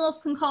 professionals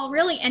can call,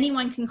 really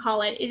anyone can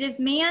call it. It is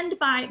manned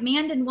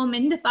and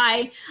womaned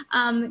by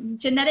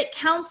genetic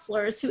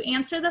counselors who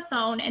answer the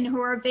phone and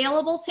who are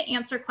available to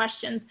answer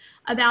questions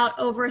about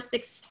over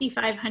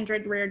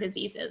 6,500 rare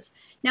diseases.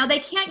 Now, they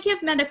can't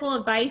give medical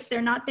advice. They're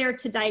not there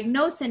to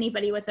diagnose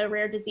anybody with a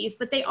rare disease,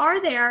 but they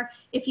are there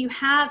if you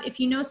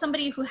know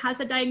somebody who has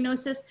a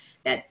diagnosis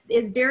that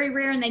is very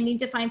rare and they need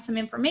to find some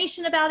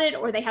information about it,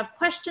 or they have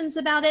questions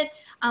about it,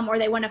 or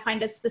they want to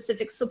find a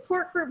specific support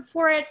support group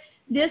for it,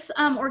 this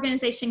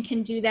organization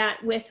can do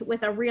that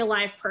with a real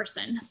live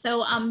person.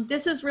 So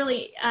this is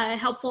really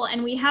helpful,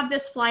 and we have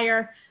this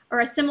flyer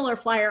or a similar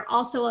flyer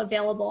also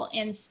available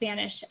in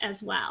Spanish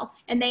as well.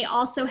 And they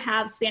also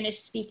have Spanish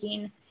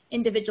speaking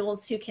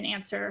individuals who can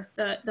answer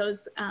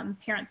those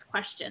parents'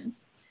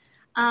 questions.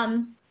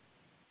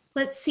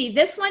 Let's see,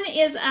 this one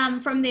is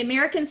from the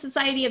American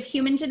Society of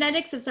Human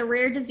Genetics. It's a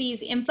rare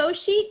disease info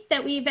sheet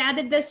that we've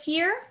added this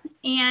year.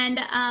 And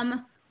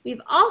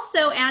we've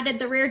also added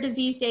the Rare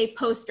Disease Day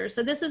poster.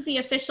 So this is the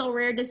official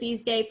Rare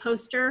Disease Day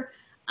poster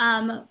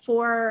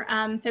for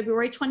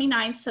February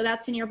 29th. So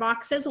that's in your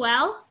box as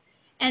well.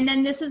 And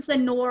then this is the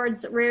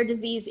NORD's Rare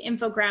Disease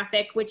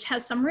infographic, which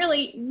has some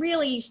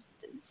really,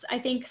 I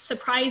think,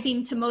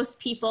 surprising to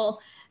most people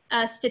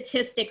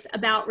statistics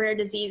about rare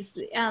disease.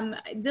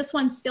 This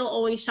one still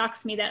always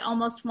shocks me that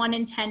almost 1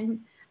 in 10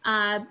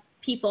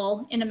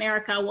 people in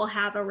America will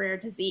have a rare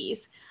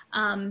disease,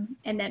 and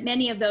that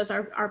many of those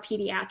are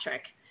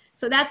pediatric.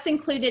 So that's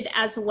included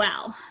as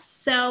well.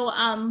 So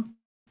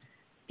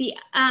the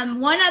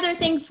one other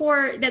thing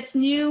that's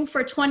new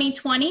for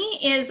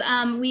 2020 is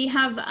we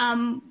have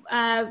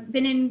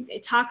been in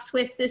talks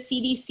with the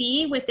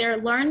CDC with their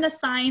Learn the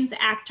Signs,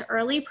 Act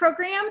Early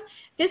program.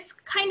 This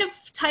kind of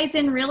ties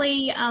in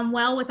really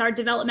well with our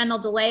developmental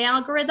delay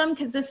algorithm,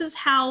 because this is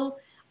how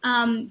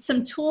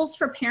some tools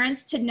for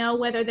parents to know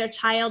whether their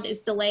child is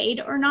delayed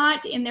or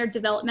not in their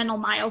developmental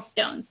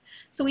milestones.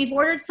 So we've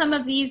ordered some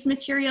of these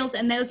materials,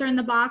 and those are in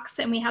the box,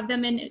 and we have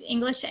them in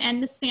English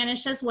and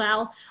Spanish as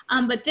well.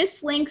 But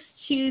this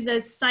links to the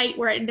site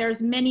where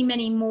there's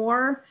many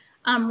more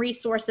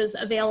resources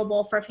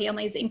available for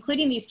families,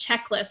 including these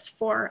checklists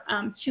for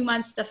 2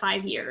 months to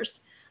 5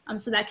 years.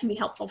 So that can be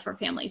helpful for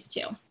families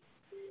too.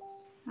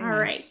 All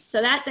right,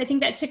 so that, I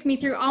think that took me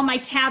through all my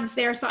tabs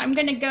there. So I'm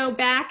gonna go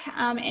back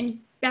and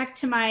back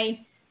to my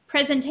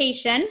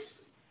presentation.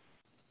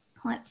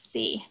 Let's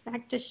see,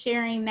 back to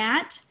sharing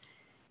that.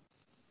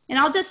 And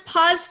I'll just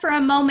pause for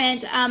a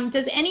moment.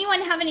 Does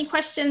anyone have any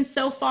questions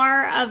so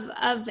far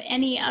of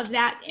any of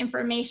that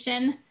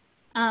information?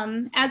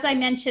 As I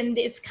mentioned,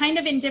 it's kind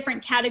of in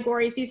different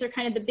categories. These are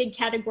kind of the big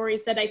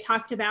categories that I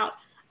talked about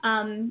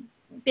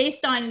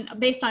based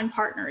on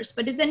partners.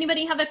 But does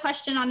anybody have a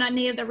question on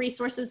any of the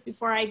resources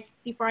before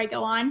I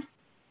go on?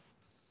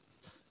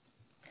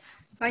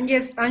 I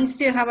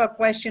still have a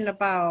question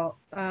about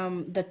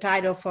the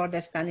title for the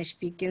Spanish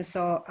speaking.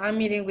 So I'm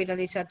meeting with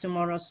Elisa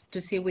tomorrow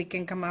to see if we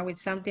can come up with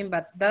something,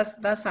 but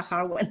that's a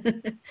hard one.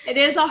 It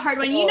is a hard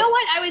one. You know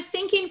what? I was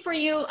thinking for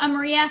you,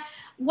 Maria,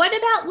 what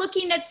about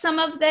looking at some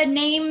of the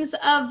names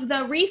of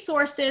the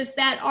resources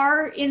that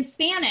are in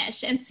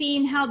Spanish and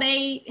seeing how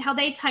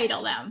they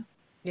title them?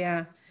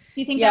 Yeah.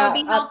 Do you think that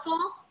would be helpful?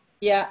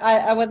 Yeah,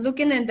 I was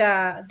looking at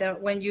the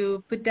when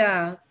you put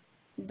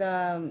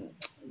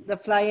the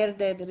flyer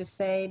that they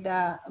say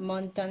the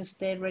Mountain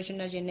State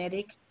Regional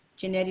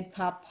Genetic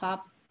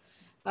Pop-Up.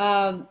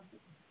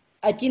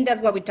 I think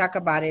that's what we talk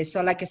about it.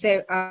 So like I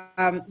said,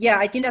 yeah,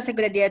 I think that's a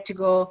good idea to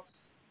go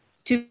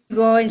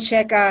and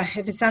check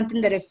if it's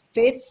something that it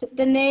fits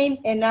the name.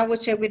 And I will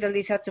check with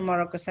Elisa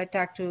tomorrow because I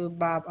talked to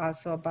Bob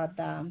also about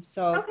that.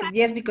 So okay.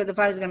 Yes, because the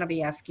father is going to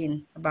be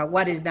asking about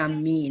what does that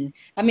mean.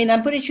 I mean,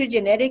 I'm pretty sure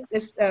genetics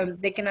is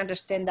they can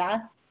understand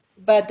that.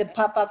 But the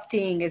pop-up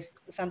thing is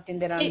something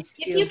that I'm If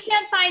you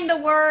can't find the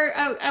word,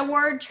 a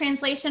word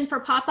translation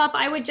for pop-up,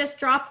 I would just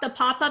drop the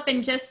pop-up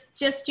and just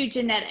do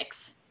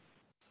genetics.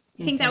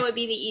 I think that would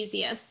be the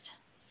easiest.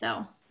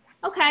 So,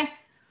 okay.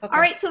 All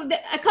right, so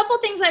a couple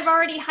things I've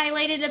already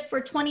highlighted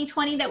for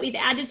 2020 that we've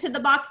added to the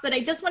box, but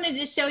I just wanted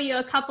to show you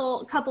a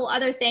couple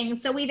other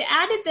things. So we've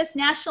added this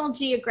National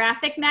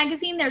Geographic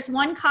magazine. There's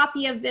one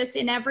copy of this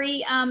in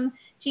every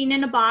Gene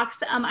in a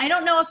Box. I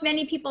don't know if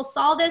many people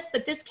saw this,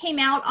 but this came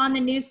out on the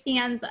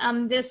newsstands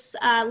this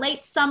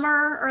late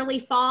summer, early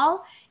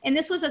fall. And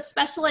this was a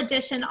special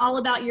edition all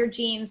about your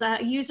genes, a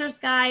user's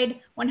guide,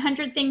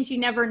 100 things you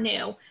never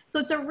knew. So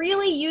it's a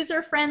really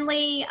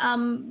user-friendly,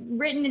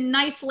 written in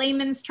nice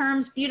layman's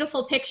terms,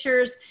 beautiful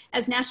pictures,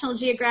 as National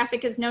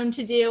Geographic is known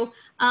to do,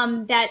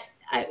 that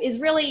is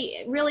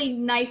really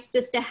nice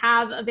just to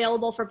have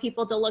available for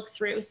people to look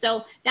through.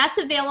 So that's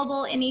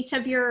available in each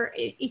of your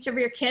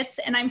kits.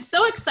 And I'm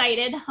so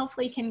excited,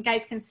 hopefully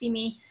guys can see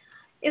me,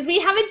 is we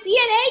have a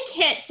DNA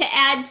kit to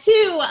add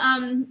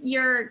to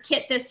your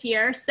kit this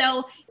year.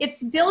 So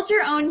it's build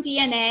your own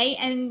DNA,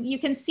 and you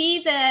can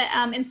see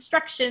the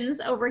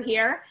instructions over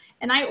here.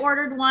 And I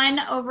ordered one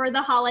over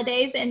the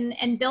holidays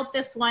and built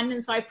this one.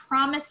 And so I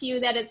promise you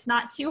that it's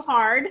not too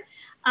hard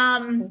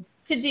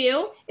to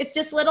do. It's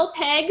just little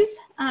pegs.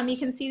 You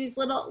can see these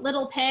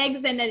little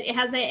pegs, and it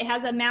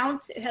has a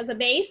mount, it has a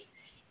base.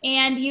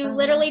 And you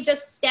literally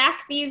just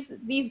stack these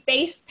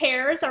base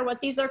pairs, or what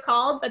these are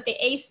called, but the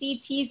A, C,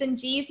 T's, and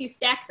G's, you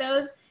stack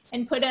those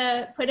and put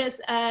a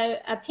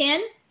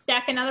pin,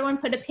 stack another one,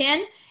 put a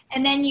pin,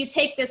 and then you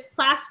take this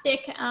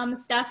plastic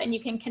stuff and you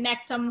can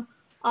connect them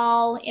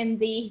all in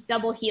the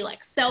double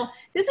helix. So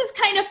this is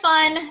kind of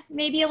fun,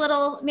 maybe a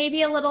little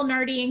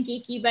nerdy and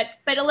geeky,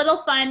 but a little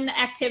fun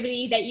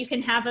activity that you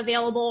can have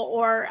available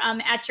or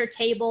at your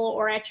table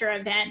or at your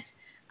event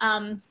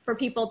for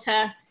people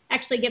to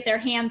actually get their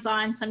hands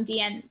on some a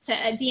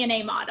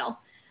DNA model.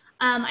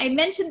 I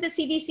mentioned the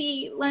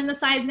CDC Learn the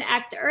Science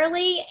Act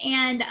early,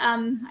 and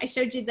I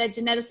showed you the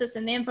geneticists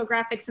and the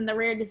infographics and the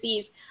rare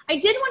disease. I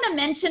did want to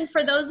mention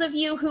for those of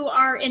you who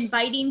are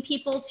inviting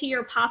people to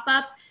your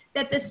pop-up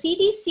that the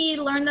CDC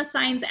Learn the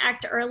Science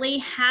Act early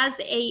has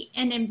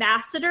an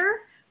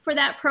ambassador for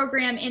that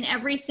program in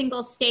every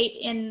single state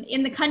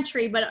in the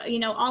country, but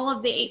all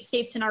of the 8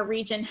 states in our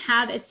region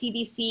have a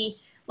CDC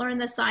Learn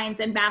the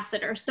Science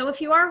ambassador. So if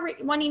you are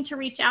wanting to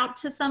reach out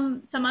to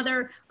some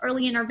other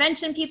early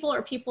intervention people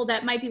or people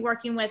that might be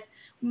working with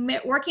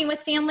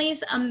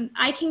families,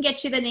 I can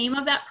get you the name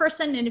of that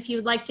person, and if you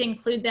would like to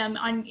include them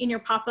in your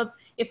pop-up,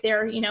 if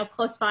they're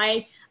close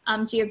by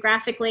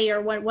geographically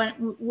or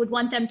would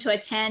want them to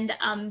attend,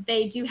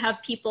 they do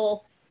have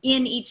people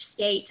in each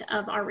state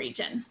of our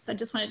region. So I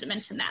just wanted to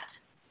mention that.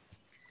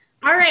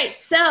 All right,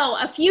 so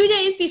a few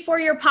days before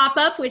your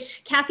pop-up,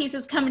 which Kathy's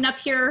is coming up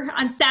here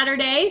on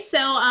Saturday.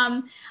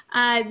 So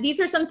these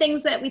are some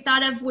things that we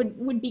thought of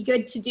would be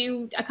good to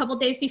do a couple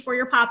days before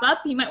your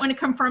pop-up. You might want to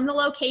confirm the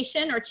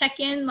location or check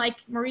in like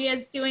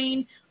Maria's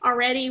doing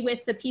already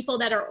with the people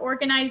that are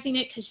organizing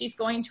it because she's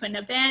going to an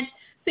event.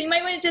 So you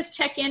might want to just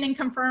check in and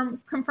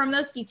confirm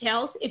those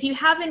details. If you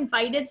have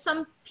invited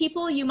some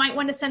people, you might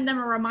want to send them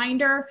a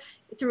reminder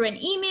through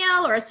an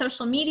email or a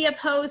social media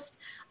post.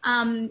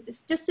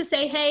 Just to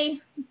say, hey,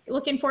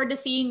 looking forward to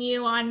seeing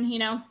you on,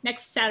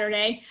 next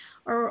Saturday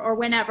or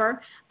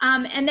whenever.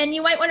 And then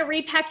you might want to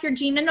repack your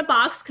gene in a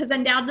box because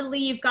undoubtedly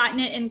you've gotten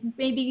it and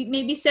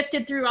maybe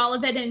sifted through all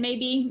of it and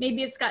maybe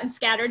it's gotten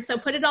scattered. So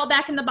put it all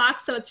back in the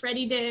box so it's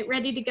ready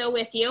to go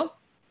with you.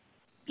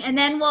 And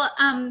then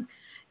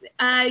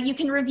you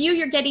can review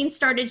your getting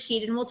started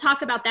sheet, and we'll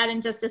talk about that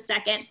in just a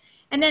second.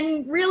 And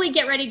then really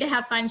get ready to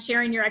have fun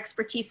sharing your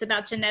expertise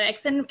about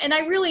genetics. And I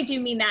really do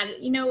mean that,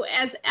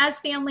 as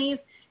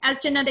families, as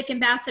genetic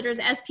ambassadors,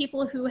 as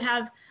people who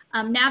have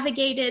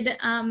navigated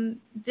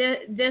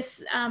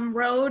this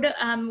road,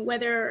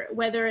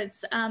 whether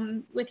it's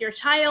with your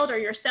child or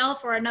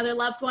yourself or another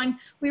loved one,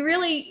 you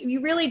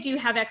really do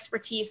have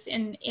expertise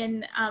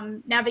in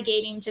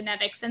navigating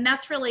genetics. And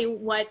that's really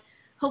what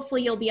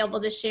hopefully you'll be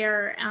able to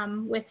share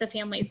with the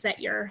families that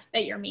you're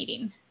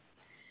meeting.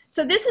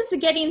 So this is the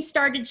getting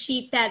started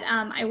sheet that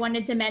I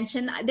wanted to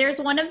mention.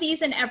 There's one of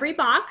these in every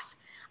box,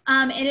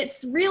 and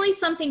it's really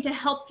something to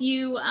help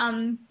you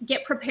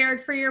get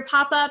prepared for your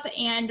pop-up,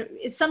 and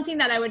it's something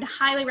that I would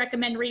highly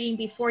recommend reading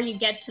before you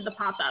get to the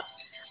pop-up.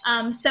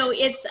 So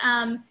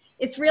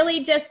it's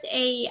really just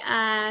a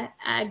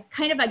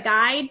kind of a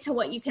guide to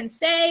what you can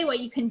say, what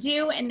you can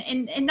do,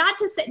 and not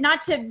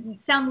to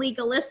sound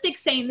legalistic,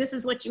 saying this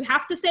is what you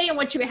have to say and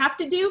what you have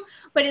to do,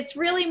 but it's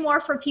really more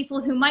for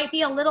people who might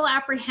be a little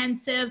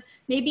apprehensive.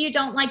 Maybe you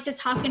don't like to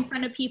talk in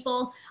front of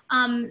people.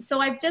 So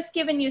I've just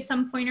given you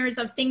some pointers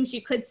of things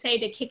you could say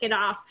to kick it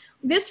off.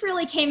 This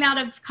really came out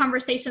of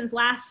conversations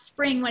last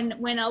spring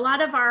when a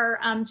lot of our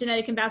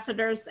genetic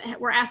ambassadors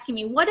were asking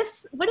me, what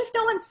if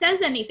no one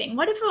says anything?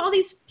 What if all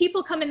these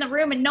people come in the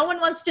room and no one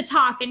wants to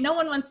talk and no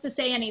one wants to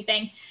say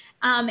anything?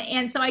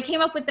 And so I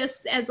came up with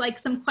this as like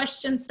some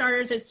question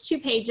starters. It's 2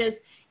 pages.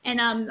 And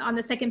on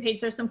the second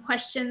page, there's some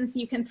questions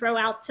you can throw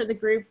out to the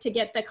group to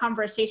get the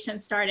conversation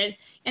started.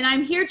 And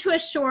I'm here to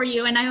assure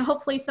you, and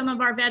hopefully some of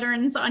our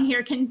veterans on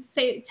here can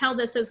tell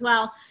this as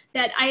well,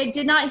 that I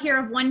did not hear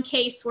of one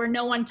case where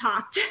no one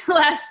talked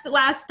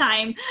last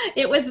time.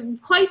 It was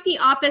quite the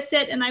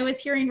opposite, and I was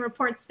hearing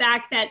reports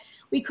back that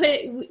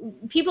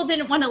people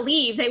didn't want to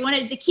leave. They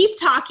wanted to keep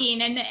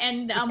talking,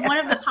 and one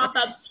of the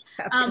pop-ups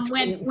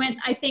went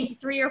I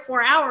think 3 or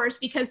 4 hours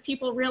because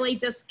people really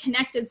just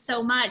connected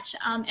so much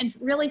and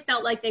really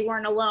felt like they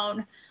weren't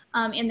alone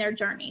in their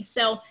journey.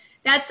 So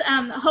that's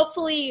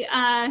hopefully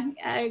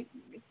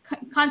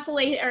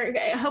consolate or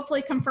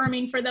hopefully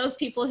confirming for those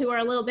people who are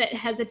a little bit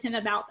hesitant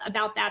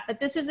about that. But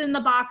this is in the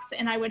box,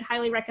 and I would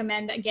highly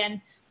recommend,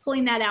 again,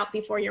 pulling that out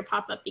before your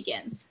pop-up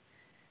begins.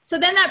 So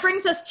then that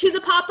brings us to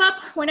the pop-up.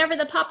 Whenever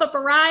the pop-up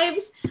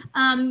arrives,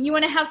 you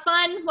want to have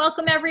fun.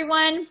 Welcome,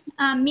 everyone.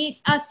 Meet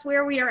us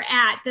where we are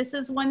at. This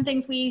is one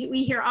thing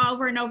we hear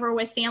over and over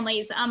with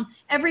families.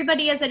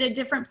 Everybody is at a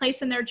different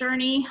place in their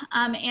journey,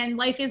 and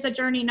life is a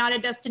journey, not a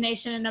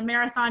destination, and a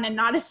marathon and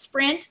not a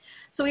sprint.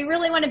 So we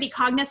really want to be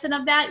cognizant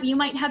of that. You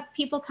might have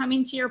people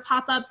coming to your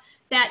pop-up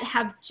that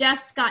have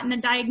just gotten a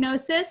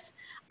diagnosis.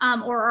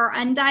 Or are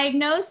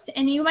undiagnosed,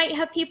 and you might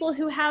have people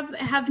who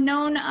have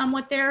known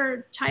what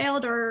their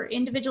child or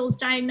individual's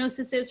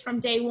diagnosis is from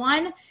day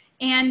one,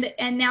 and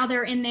now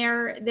they're in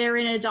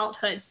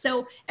adulthood.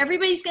 So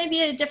everybody's going to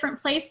be at a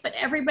different place, but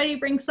everybody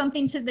brings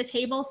something to the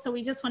table. So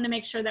we just want to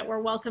make sure that we're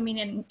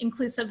welcoming and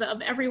inclusive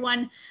of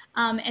everyone,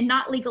 and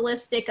not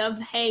legalistic of,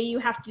 hey, you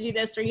have to do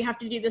this, or you have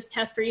to do this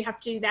test, or you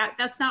have to do that.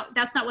 That's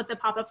not what the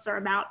pop-ups are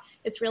about.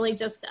 It's really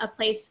just a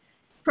place,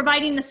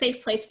 providing a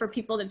safe place for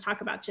people to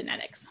talk about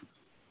genetics.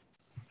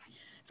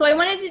 So I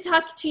wanted to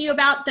talk to you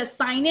about the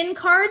sign-in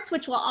cards,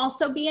 which will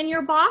also be in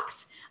your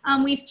box.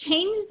 We've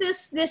changed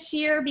this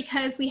year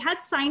because we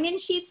had sign-in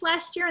sheets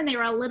last year and they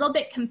were a little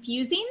bit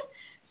confusing.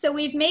 So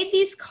we've made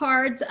these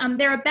cards.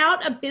 They're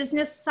about a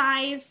business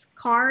size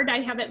card.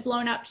 I have it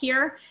blown up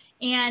here.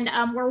 And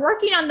we're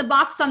working on the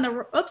box on the,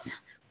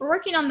 we're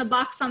working on the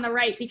box on the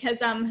right because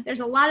there's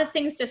a lot of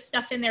things to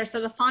stuff in there.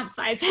 So the font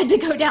size had to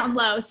go down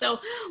low. So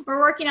we're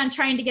working on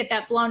trying to get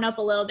that blown up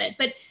a little bit.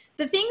 But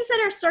the things that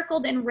are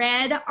circled in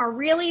red are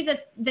really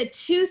the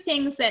two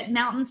things that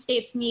Mountain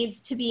States needs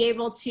to be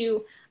able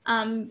to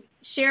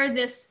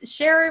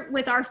share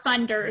with our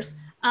funders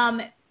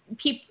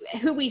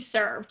who we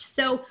served.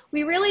 So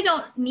we really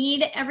don't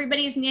need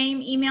everybody's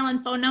name, email,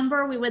 and phone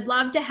number. We would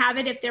love to have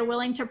it if they're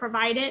willing to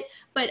provide it.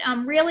 But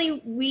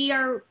really, we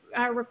are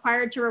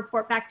required to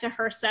report back to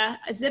HRSA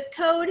a zip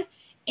code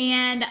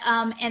and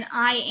an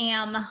I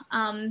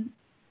am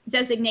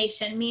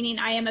designation, meaning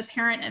I am a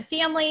parent and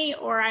family,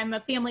 or I'm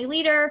a family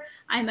leader,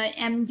 I'm an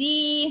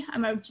MD,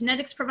 I'm a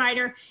genetics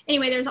provider.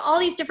 Anyway, there's all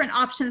these different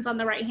options on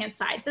the right-hand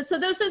side. So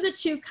those are the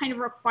two kind of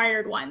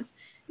required ones.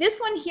 This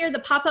one here, the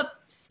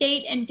pop-up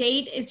state and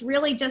date, is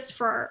really just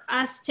for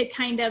us to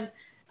kind of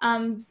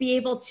be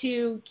able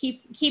to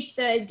keep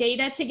the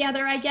data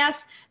together, I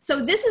guess.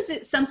 So this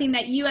is something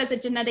that you as a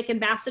genetic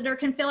ambassador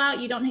can fill out.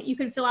 You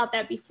can fill out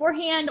that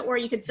beforehand, or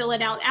you could fill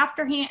it out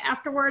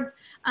afterwards.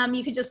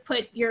 You could just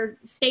put your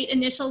state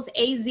initials,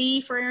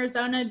 AZ for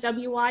Arizona,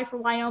 WY for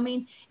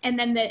Wyoming, and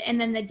then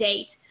the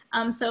date.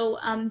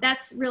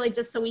 That's really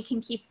just so we can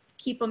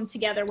keep them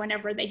together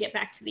whenever they get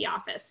back to the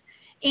office.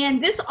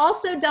 And this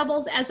also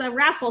doubles as a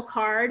raffle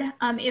card.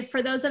 If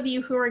for those of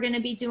you who are going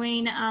to be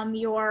doing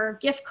your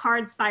gift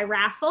cards by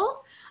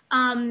raffle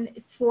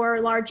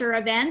for larger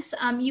events,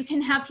 you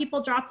can have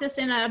people drop this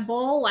in a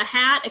bowl, a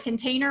hat, a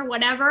container,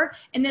 whatever,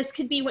 and this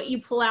could be what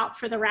you pull out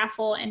for the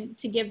raffle and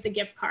to give the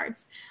gift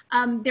cards.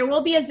 There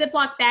will be a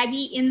Ziploc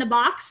baggie in the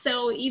box,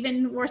 so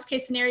even worst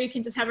case scenario, you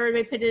can just have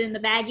everybody put it in the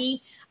baggie,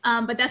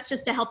 but that's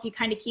just to help you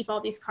kind of keep all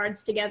these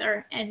cards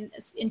together and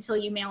until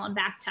you mail them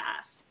back to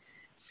us.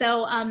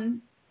 So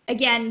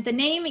again, the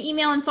name,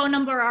 email, and phone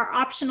number are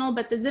optional,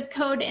 but the zip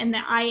code and the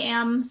I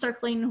am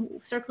circling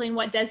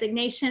what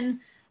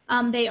designation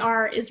they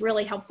are is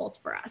really helpful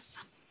for us.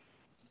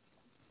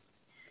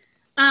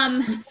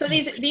 So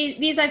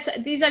these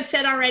I've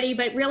said already,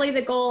 but really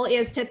the goal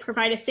is to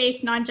provide a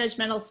safe,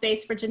 non-judgmental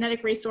space for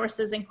genetic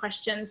resources and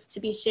questions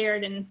to be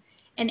shared and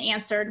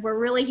answered. We're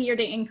really here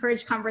to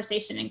encourage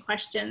conversation and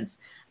questions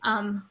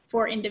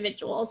for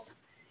individuals.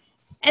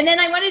 And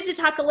then I wanted to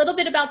talk a little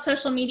bit about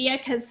social media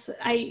because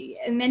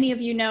many of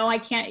you know I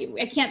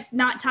can't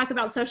not talk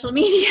about social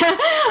media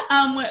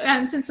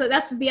since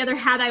that's the other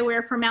hat I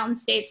wear for Mountain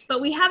States.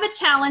 But we have a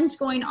challenge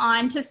going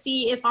on to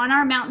see if on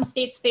our Mountain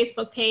States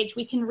Facebook page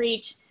we can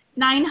reach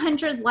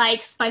 900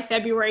 likes by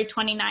February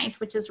 29th,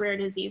 which is Rare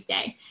Disease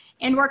Day,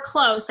 and we're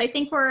close. I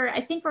think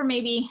we're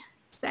maybe,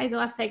 the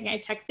last thing I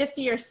checked,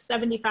 50 or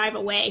 75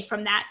 away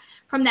from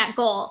that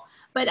goal.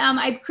 But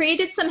I've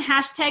created some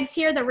hashtags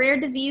here. The Rare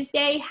Disease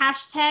Day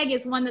hashtag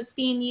is one that's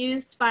being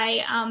used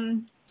by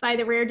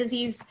the Rare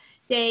Disease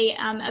Day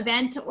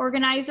event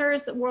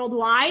organizers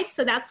worldwide.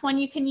 So that's one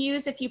you can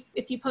use if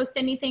you post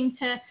anything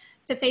to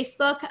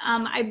Facebook.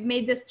 I've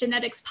made this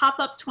Genetics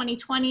Pop-Up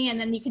 2020, and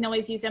then you can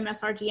always use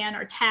MSRGN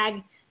or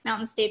tag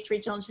Mountain States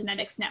Regional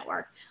Genetics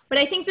Network. But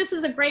I think this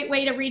is a great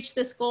way to reach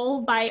this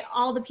goal by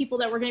all the people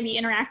that we're going to be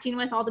interacting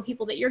with, all the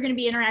people that you're going to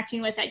be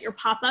interacting with at your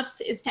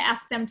pop-ups, is to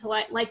ask them to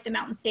like the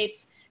Mountain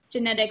States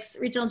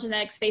Regional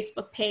Genetics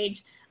Facebook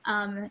page,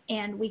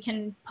 and we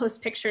can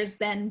post pictures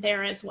then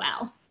there as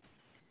well.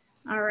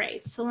 All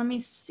right, so let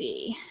me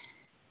see.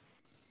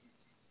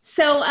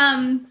 So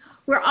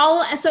we're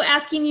also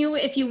asking you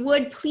if you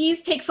would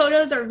please take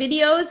photos or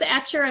videos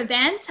at your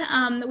event.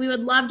 We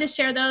would love to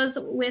share those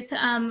with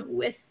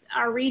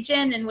our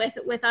region and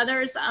with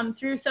others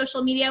through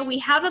social media. We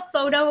have a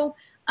photo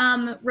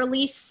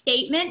release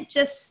statement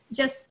just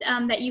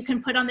that you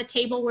can put on the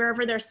table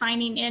wherever they're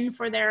signing in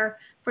for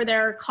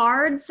their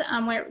cards,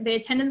 where the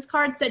attendance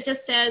cards, that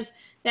just says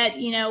that,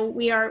 you know,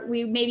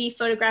 we may be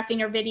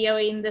photographing or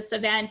videoing this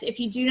event. If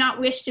you do not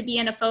wish to be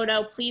in a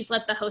photo, please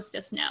let the host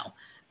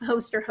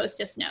or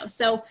hostess know.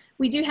 So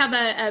we do have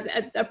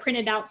a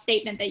printed out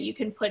statement that you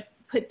can put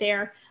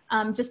there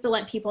just to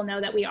let people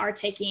know that we are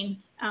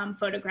taking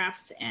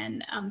photographs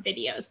and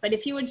videos. But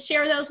if you would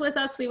share those with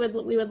us, we would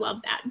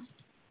love that.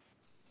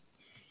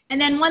 And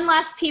then one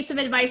last piece of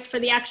advice for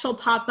the actual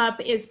pop-up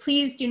is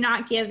please do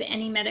not give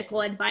any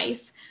medical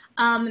advice.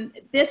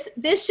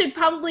 This should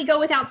probably go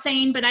without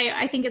saying, but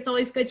I think it's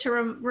always good to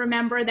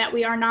remember that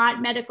we are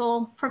not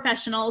medical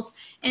professionals.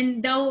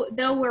 And though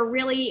we're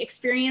really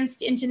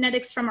experienced in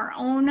genetics from our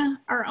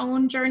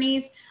own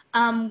journeys,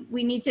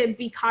 we need to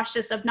be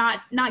cautious of not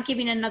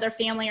giving another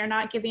family or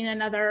not giving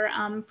another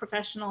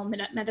professional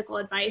medical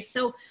advice.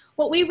 So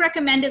what we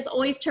recommend is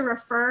always to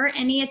refer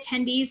any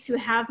attendees who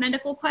have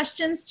medical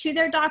questions to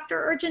their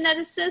doctor or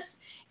geneticist.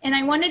 And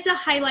I wanted to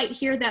highlight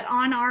here that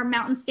on our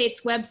Mountain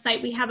States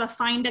website, we have a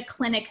Find a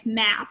Clinic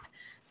map.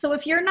 So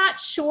if you're not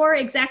sure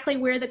exactly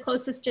where the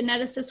closest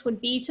geneticist would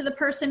be to the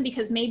person,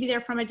 because maybe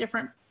they're from a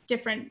different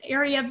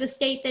area of the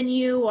state than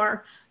you,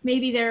 or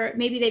maybe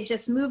they've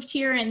just moved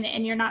here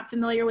and you're not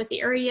familiar with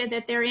the area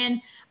that they're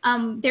in,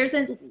 there's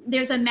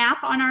a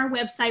map on our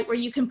website where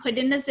you can put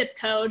in the zip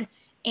code,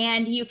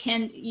 and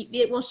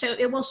it will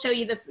show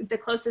you the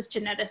closest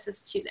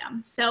geneticist to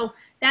them. So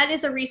that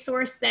is a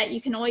resource that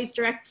you can always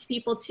direct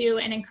people to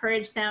and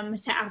encourage them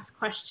to ask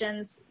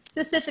questions,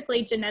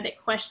 specifically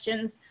genetic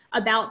questions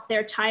about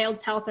their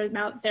child's health or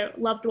about their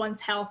loved one's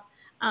health,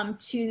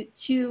 to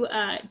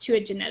a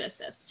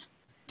geneticist.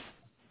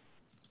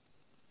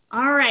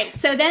 All right,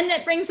 so then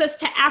that brings us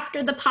to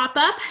after the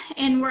pop-up,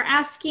 and we're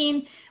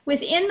asking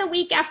within the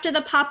week after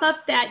the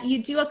pop-up that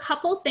you do a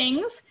couple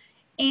things,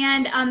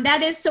 and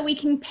that is so we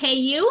can pay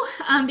you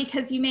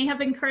because you may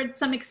have incurred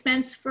some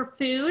expense for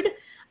food.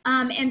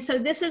 And so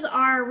this is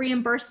our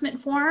reimbursement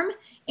form,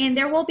 and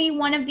there will be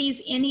one of these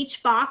in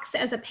each box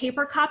as a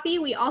paper copy.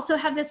 We also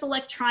have this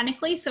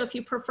electronically, so if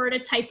you prefer to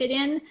type it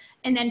in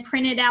and then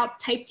print it out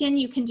typed in,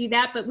 you can do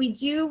that, but we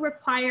do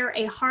require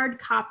a hard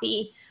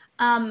copy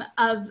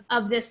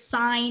of this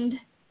signed,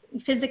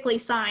 physically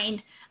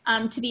signed,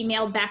 to be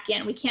mailed back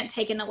in. We can't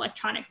take an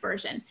electronic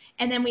version.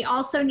 And then we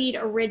also need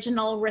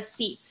original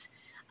receipts,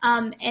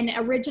 and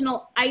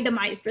original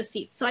itemized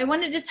receipts. So I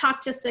wanted to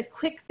talk just a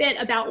quick bit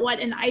about what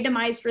an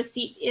itemized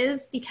receipt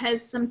is,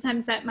 because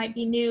sometimes that might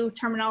be new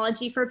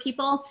terminology for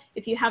people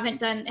if you haven't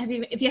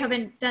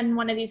done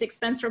one of these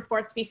expense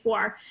reports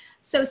before.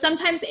 So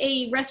sometimes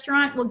a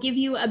restaurant will give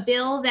you a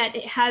bill that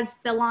has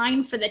the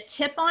line for the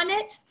tip on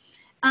it.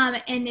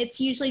 And it's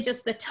usually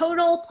just the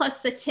total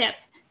plus the tip.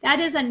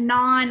 That is a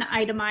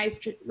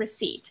non-itemized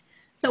receipt.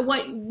 So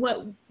what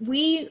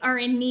we are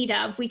in need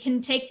of, we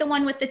can take the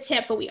one with the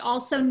tip, but we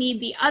also need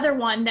the other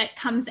one that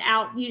comes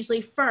out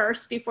usually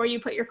first before you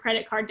put your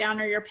credit card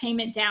down or your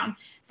payment down,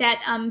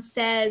 that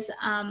says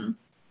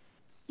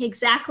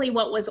exactly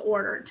what was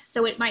ordered.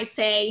 So it might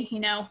say,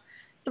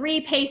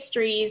 3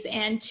 pastries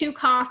and 2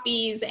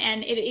 coffees,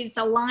 and it's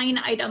a line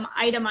item,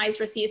 itemized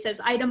receipt. It says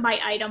item by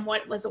item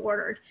what was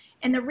ordered.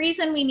 And the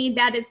reason we need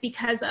that is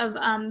because of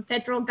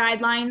federal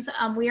guidelines.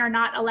 We are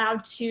not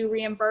allowed to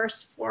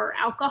reimburse for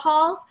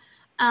alcohol.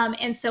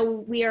 And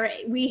so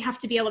we have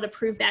to be able to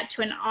prove that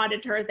to an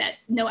auditor that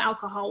no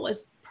alcohol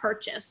was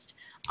purchased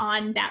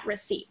on that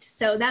receipt.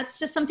 So that's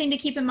just something to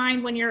keep in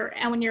mind when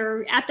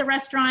you're at the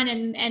restaurant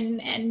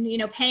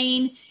and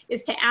paying,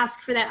 is to ask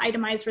for that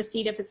itemized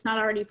receipt if it's not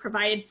already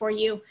provided for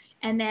you,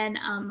 and then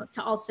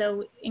to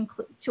also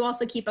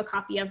keep a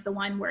copy of the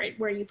one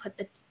where you put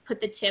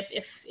the tip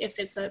if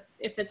it's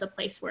a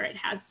place where it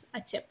has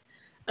a tip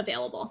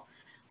available.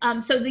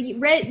 So the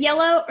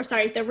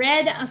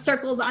red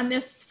circles on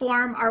this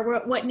form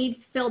are what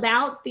need filled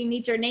out. You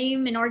need your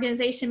name and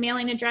organization,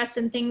 mailing address,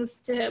 and things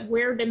to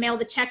where to mail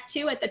the check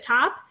to at the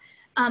top.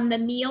 The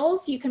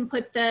meals, you can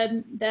put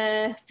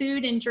the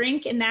food and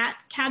drink in that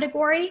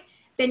category.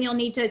 Then you'll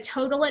need to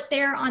total it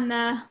there on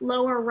the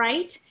lower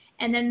right.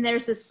 And then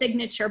there's a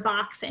signature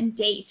box and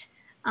date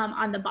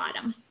on the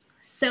bottom.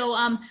 So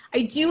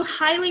I do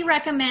highly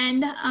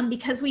recommend,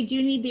 because we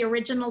do need the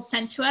original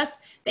sent to us,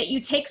 that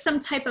you take some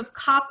type of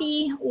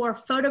copy or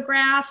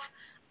photograph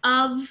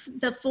of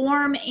the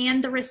form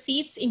and the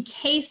receipts in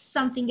case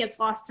something gets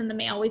lost in the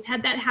mail. We've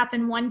had that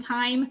happen one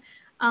time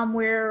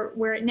where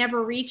it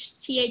never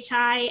reached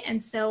THI,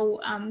 and so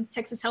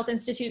Texas Health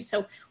Institute.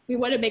 So we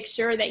want to make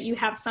sure that you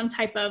have some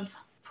type of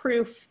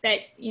proof that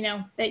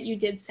that you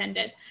did send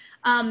it.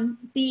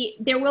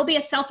 There will be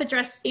a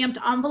self-addressed stamped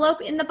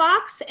envelope in the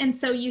box, and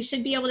so you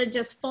should be able to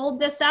just fold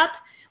this up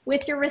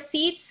with your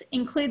receipts,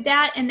 include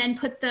that, and then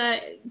put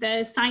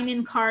the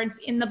sign-in cards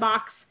in the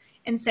box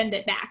and send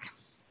it back.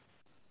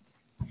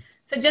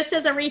 So just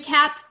as a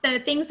recap, the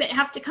things that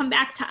have to come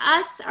back to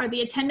us are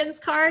the attendance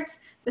cards,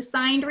 the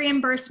signed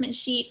reimbursement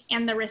sheet,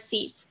 and the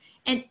receipts.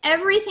 And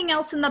everything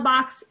else in the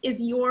box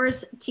is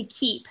yours to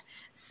keep.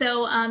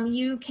 So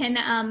you can,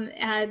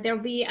 there'll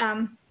be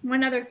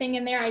one other thing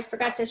in there I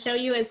forgot to show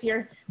you is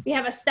we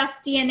have a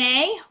stuffed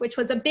DNA, which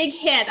was a big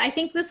hit. I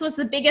think this was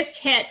the biggest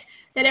hit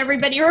that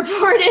everybody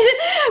reported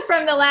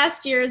from the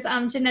last year's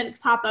genetic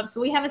pop-ups.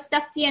 So we have a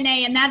stuffed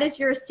DNA, and that is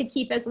yours to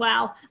keep as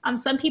well.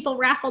 Some people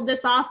raffled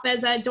this off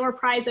as a door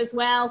prize as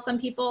well. Some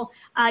people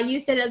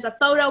used it as a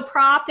photo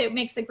prop. It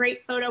makes a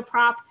great photo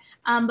prop,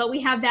 but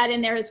we have that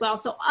in there as well.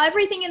 So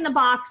everything in the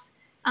box,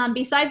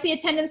 besides the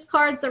attendance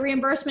cards, the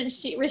reimbursement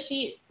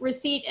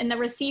receipt, and the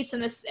receipts,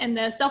 and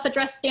the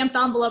self-addressed stamped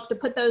envelope to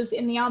put those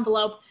in the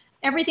envelope,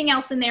 everything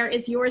else in there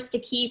is yours to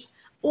keep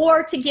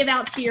or to give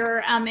out to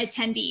your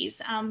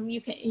attendees.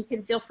 You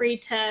can feel free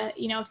to,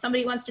 if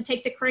somebody wants to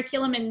take the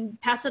curriculum and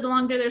pass it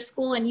along to their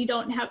school and you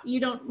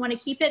don't want to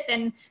keep it,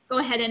 then go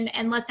ahead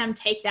and let them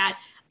take that.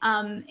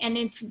 And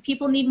if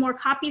people need more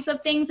copies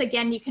of things,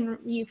 again,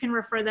 you can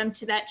refer them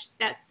to that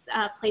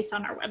place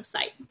on our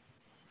website.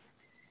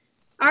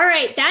 All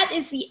right, that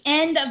is the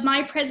end of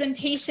my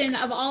presentation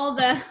of all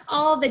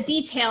the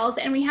details,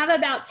 and we have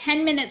about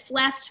 10 minutes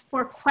left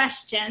for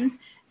questions.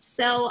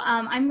 So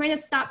I'm going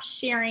to stop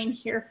sharing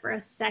here for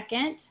a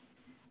second.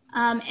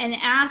 and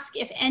ask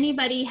if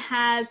anybody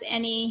has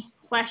any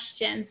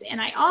questions.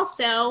 And I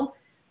also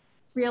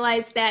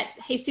realized that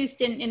Jesus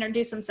didn't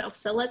introduce himself.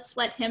 So let's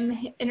let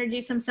him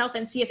introduce himself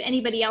and see if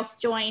anybody else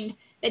joined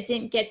that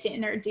didn't get to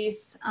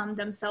introduce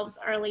themselves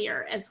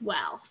earlier as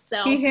well.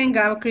 So he hung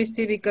out,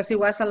 Christy, because it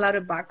was a lot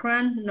of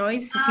background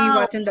noise. He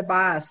was in the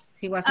bus.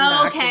 He was in the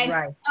access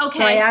ride. Okay.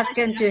 So I asked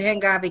him to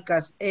hang out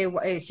because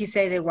he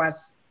said it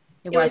was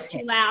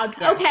too loud.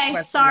 Yeah, okay,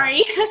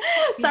 sorry.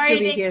 Sorry. He'll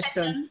be here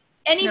soon.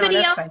 Anybody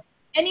No, else? fine.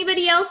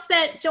 Anybody else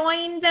that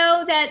joined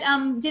though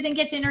that didn't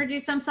get to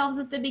introduce themselves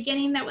at the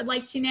beginning that would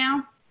like to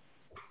now?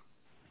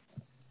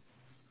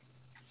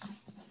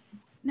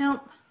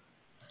 Nope.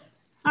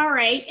 All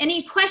right.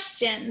 Any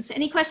questions?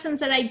 Any questions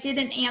that I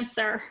didn't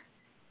answer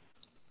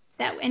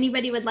that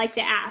anybody would like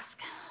to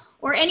ask?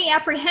 Or any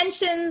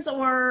apprehensions,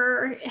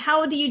 or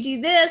how do you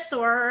do this,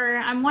 or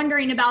I'm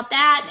wondering about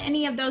that?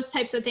 Any of those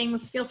types of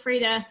things, feel free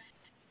to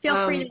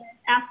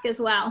ask as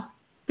well.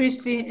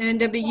 Christy, in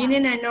the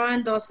beginning, I know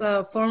in those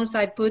forms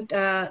I put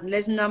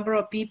less number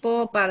of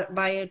people, but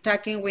by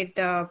talking with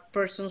the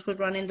persons who's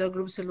running the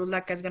groups, it looks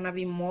like it's gonna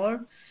be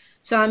more.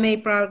 So I may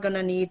probably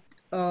gonna need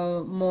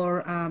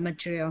more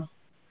material.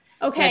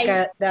 Okay.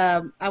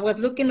 Like I was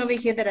looking over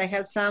here that I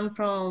have some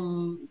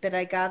from that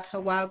I got a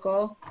while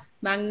ago,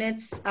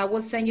 magnets. I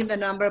will send you the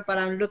number, but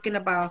I'm looking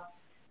about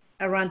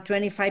around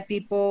 25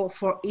 people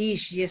for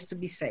each, just to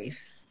be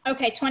safe.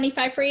 Okay,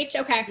 25 for each.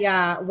 Okay.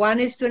 Yeah, one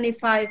is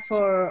 25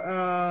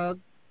 for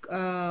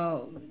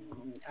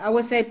I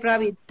would say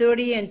probably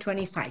 30 and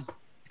 25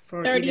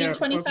 for 30 either, and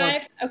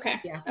 25. Okay.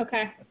 Yeah.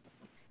 Okay.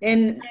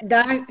 And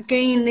that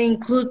can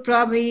include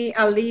probably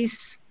at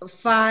least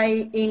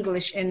 5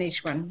 English in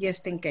each one,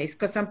 just in case,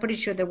 because I'm pretty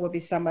sure there will be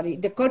somebody.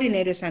 The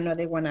coordinators, I know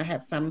they want to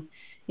have some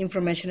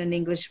information in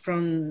English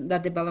from the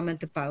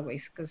developmental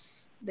pathways,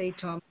 because they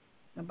told me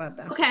about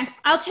that. Okay,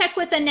 I'll check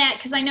with Annette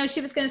because I know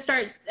she was going to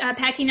start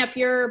packing up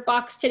your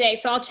box today.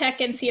 So I'll check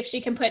and see if she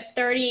can put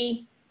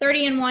 30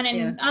 in one,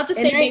 and I'll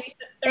just say maybe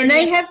 30. And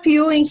I have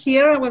few in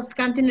here. I was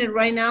counting it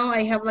right now.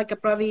 I have like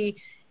probably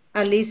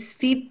at least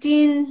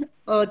 15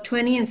 or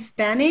 20 in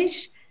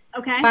Spanish.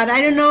 Okay. But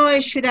I don't know,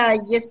 should I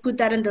just put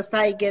that on the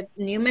side, get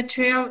new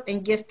material,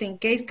 and just in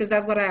case, because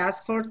that's what I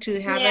asked for,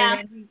 to have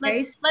it in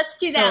case. Let's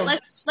do that. So,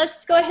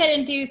 let's go ahead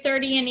and do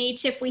 30 in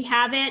each if we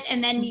have it,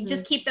 and then you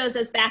just keep those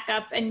as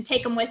backup and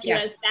take them with you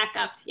as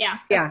backup. Yeah.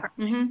 Yeah.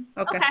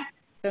 Okay.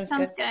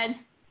 Sounds good.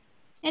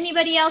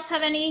 Anybody else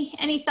have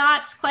any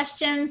thoughts,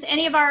 questions?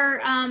 Any of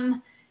our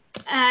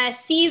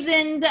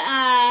seasoned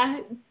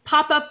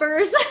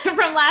pop-uppers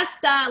from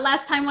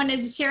last time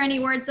wanted to share any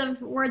words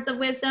of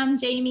wisdom?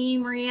 Jamie,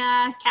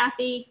 Maria,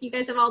 Kathy, you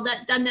guys have all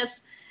done this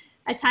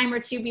a time or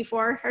two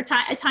before, or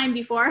a time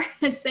before.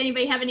 Does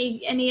anybody have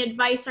any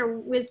advice or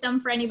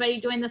wisdom for anybody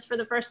doing this for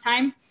the first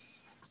time?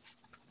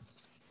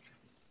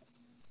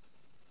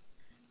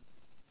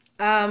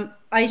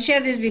 I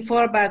shared this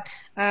before, but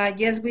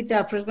just with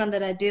the first one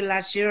that I did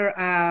last year,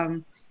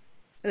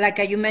 like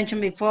you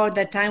mentioned before,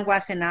 the time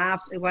was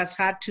enough. It was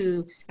hard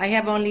to, I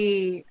have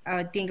only,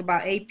 I think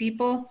about 8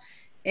 people,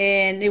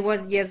 and it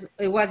was just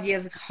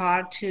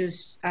hard to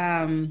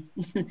stop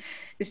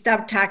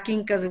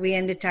talking, because we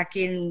ended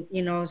talking,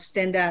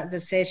 stand the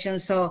session.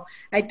 So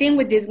I think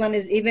with this one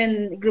is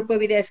even Grupo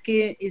Vida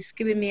is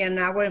giving me an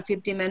hour and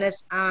 50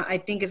 minutes.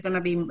 I think it's going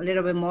to be a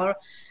little bit more.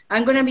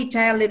 I'm going to be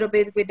tired a little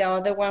bit with the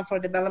other one for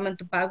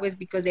developmental pathways,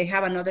 because they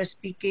have another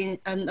speaker.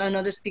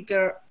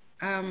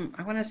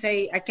 I want to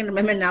say, I can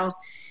remember now,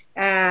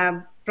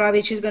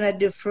 probably she's going to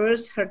do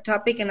first her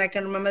topic, and I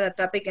can remember that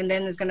topic, and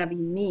then it's going to be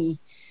me.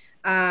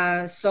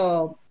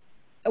 So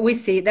we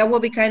see, that will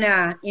be kind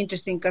of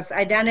interesting, because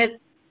I done it,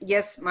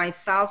 yes,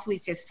 myself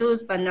with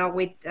Jesus, but not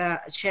with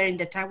sharing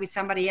the time with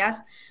somebody else.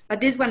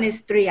 But this one is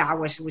 3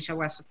 hours, which I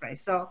was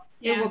surprised. So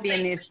it will be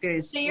an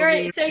experience. So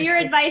your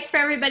advice for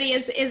everybody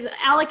is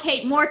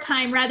allocate more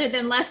time rather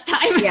than less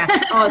time. Yes.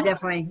 Oh,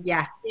 definitely.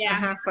 Yeah.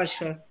 Yeah. For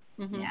sure.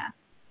 Yeah.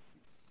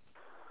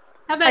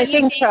 How about you?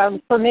 I think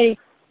for me.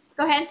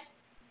 Go ahead.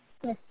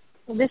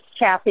 This is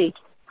Kathy.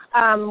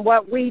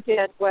 What we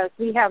did was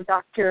we have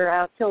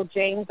Dr. Phil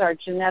James, our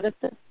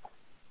geneticist,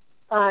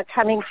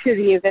 coming to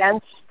the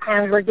event,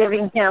 and we're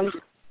giving him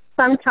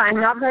some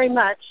time, not very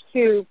much,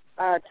 to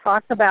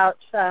talk about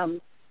the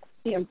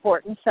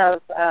importance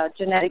of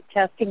genetic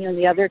testing and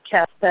the other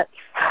tests that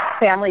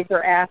families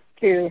are asked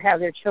to have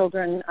their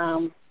children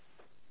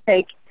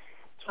take.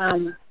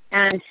 And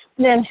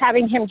then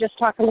having him just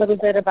talk a little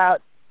bit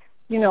about,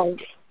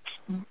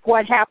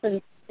 what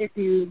happens if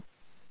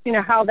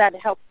how that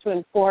helps to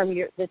inform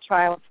the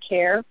child's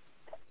care.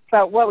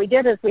 But what we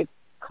did is we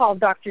called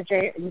Dr.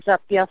 James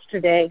up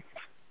yesterday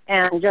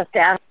and just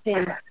asked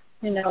him,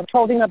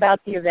 told him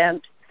about the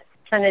event,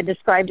 kind of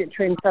described it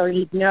to him so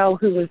he'd know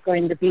who was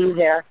going to be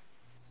there.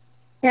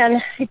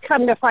 And he'd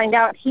come to find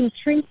out he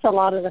treats a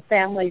lot of the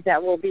families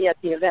that will be at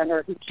the event,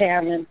 or he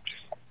can. And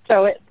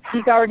so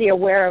he's already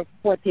aware of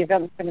what the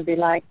event's going to be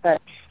like, but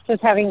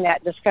just having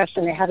that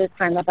discussion ahead of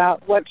time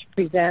about what to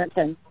present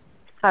and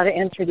how to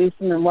introduce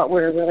them and what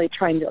we're really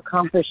trying to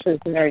accomplish is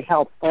very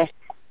helpful.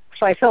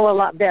 so I feel a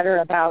lot better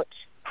about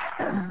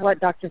what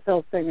Dr.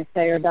 Phil's going to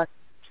say, or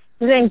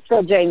his name's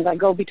Phil James. I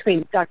go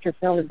between Dr.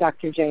 Phil and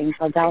Dr. James.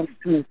 I'll bounce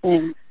some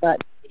things, but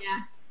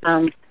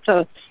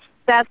so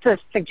that's a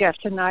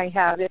suggestion I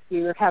have if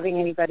you're having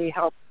anybody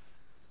help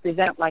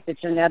present, like a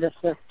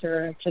geneticist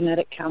or a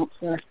genetic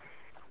counselor.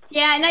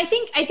 Yeah, and I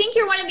think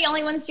you're one of the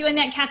only ones doing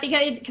that, Kathy,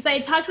 because I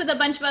had talked with a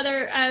bunch of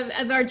other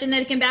of our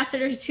genetic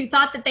ambassadors who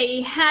thought that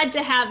they had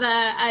to have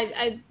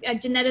a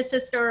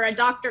geneticist or a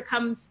doctor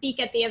come speak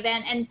at the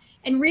event,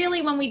 and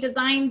really when we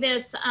designed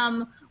this,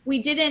 we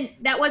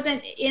didn't. That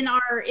wasn't in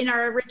our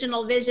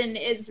original vision.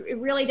 Is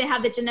really to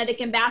have the genetic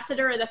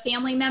ambassador or the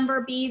family member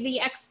be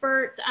the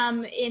expert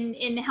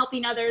in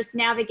helping others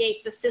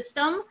navigate the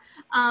system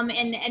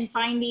and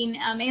finding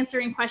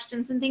answering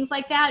questions and things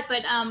like that,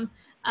 but.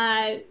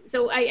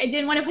 So I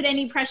didn't want to put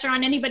any pressure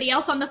on anybody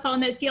else on the phone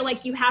that feel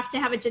like you have to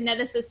have a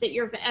geneticist at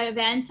your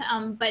event.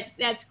 But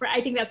that's great. I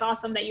think that's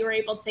awesome that you were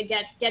able to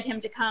get him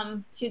to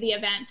come to the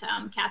event,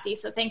 Kathy.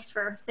 So thanks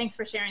for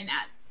sharing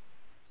that.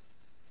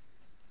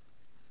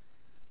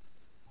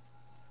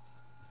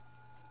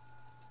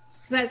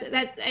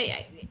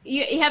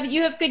 You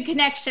have good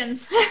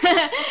connections,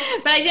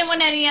 but I didn't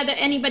want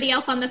anybody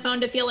else on the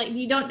phone to feel like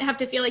you don't have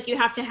to feel like you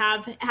have to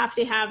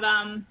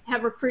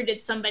have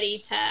recruited somebody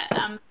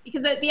to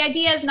because the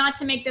idea is not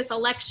to make this a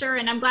lecture.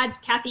 And I'm glad,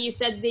 Kathy, you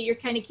said that you're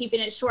kind of keeping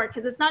it short,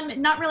 because it's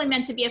not really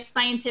meant to be a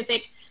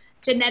scientific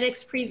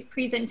genetics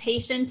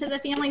presentation to the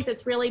families.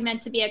 It's really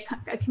meant to be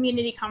a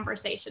community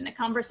conversation, a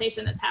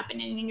conversation that's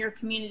happening in your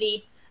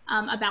community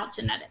about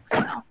genetics,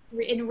 so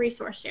in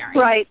resource sharing.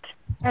 Right.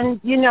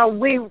 And, you know,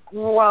 we're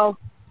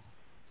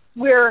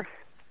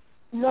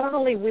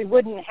normally we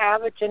wouldn't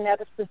have a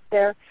geneticist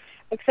there,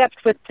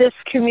 except with this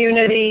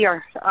community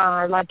or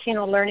our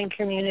Latino learning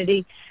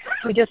community.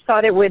 We just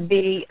thought it would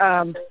be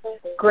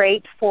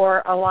great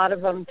for a lot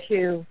of them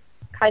to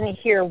kind of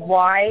hear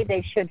why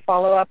they should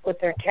follow up with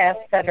their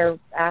tests that are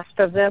asked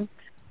of them.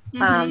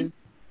 And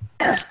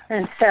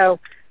so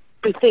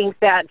we think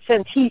that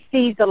since he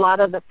sees a lot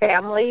of the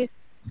families,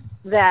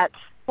 that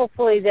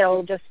hopefully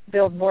they'll just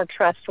build more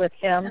trust with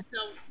him.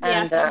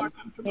 And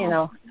you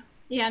know.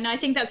 Yeah, no, I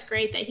think that's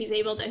great that he's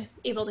able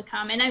to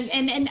come.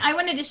 And I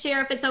wanted to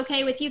share, if it's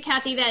okay with you,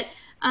 Kathy, that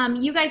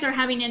you guys are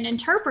having an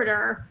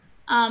interpreter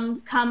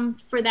come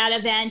for that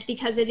event,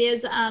 because it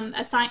is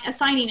a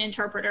signing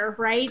interpreter,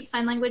 right?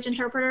 Sign language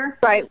interpreter.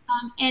 Right.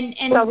 And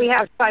well, we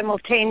have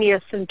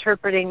simultaneous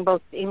interpreting,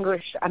 both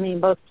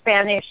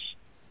Spanish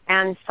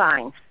and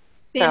sign.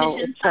 Spanish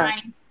and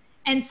sign.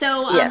 And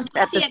so yes,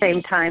 at the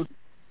same time.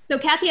 So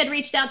Kathy had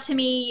reached out to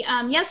me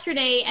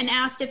yesterday and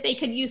asked if they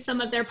could use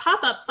some of their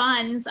pop-up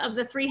funds of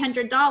the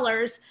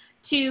 $300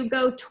 to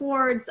go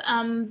towards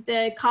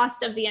the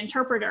cost of the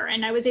interpreter,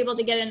 and I was able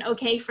to get an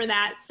okay for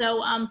that.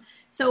 So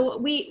so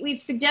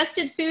we've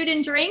suggested food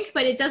and drink,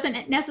 but it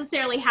doesn't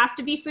necessarily have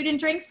to be food and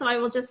drink. So I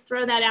will just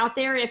throw that out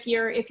there. If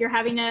you're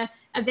having a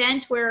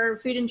event where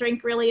food and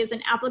drink really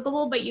isn't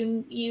applicable, but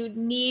you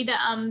need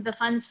the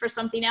funds for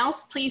something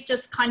else, please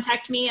just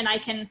contact me, and I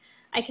can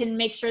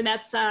make sure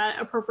that's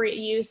appropriate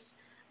use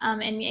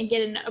and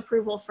get an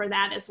approval for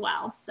that as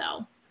well.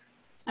 So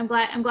I'm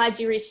glad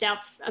you reached out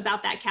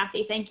about that,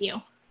 Kathy. Thank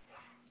you.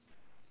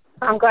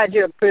 I'm glad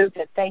you approved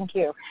it. Thank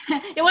you.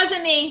 It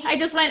wasn't me. I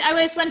just went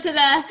to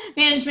the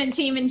management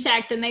team and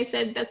checked, and they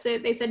said that's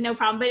it. They said no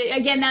problem. But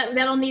again,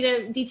 that'll need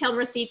a detailed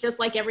receipt, just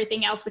like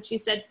everything else, which you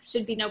said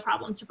should be no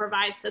problem to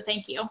provide. So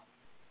thank you.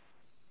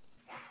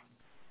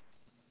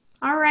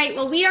 All right,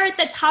 well, we are at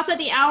the top of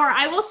the hour.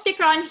 I will stick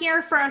on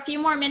here for a few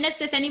more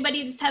minutes if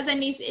anybody just has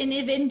any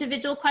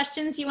individual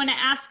questions you want to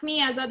ask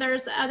me as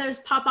others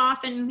pop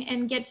off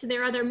and get to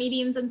their other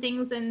meetings and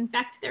things and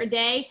back to their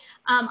day.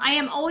 I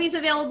am always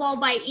available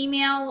by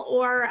email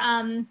or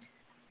phone.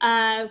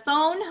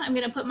 I'm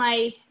going to put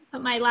my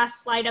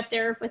last slide up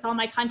there with all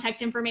my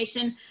contact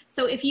information.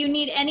 So if you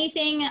need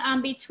anything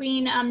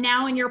between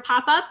now and your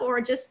pop-up, or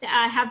just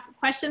have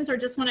questions or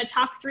just want to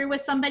talk through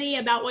with somebody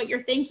about what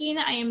you're thinking,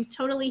 I am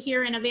totally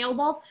here and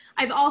available.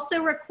 I've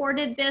also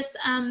recorded this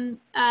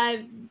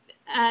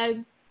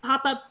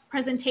pop-up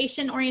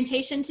presentation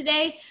orientation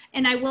today,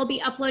 and I will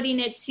be uploading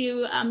it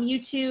to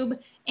YouTube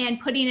and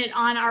putting it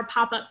on our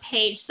pop-up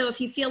page. So if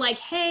you feel like,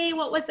 hey,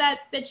 what was that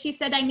she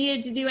said I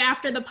needed to do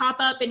after the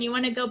pop-up, and you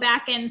want to go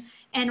back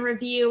and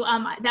review,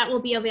 that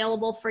will be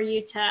available for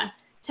you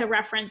to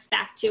reference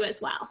back to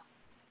as well.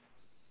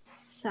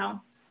 So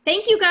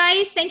thank you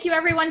guys. Thank you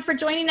everyone for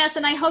joining us,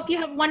 and I hope you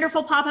have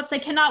wonderful pop-ups. I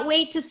cannot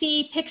wait to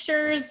see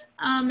pictures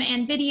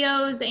and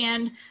videos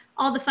and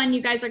all the fun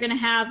you guys are going to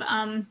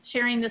have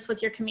sharing this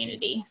with your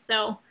community.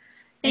 So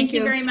thank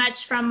you very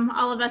much from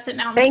all of us at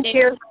Mountain State. Thank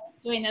you.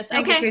 Doing this.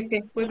 Thank okay. you,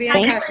 Christy. We'll be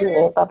in touch.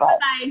 Bye-bye.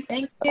 Bye.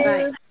 Thank you.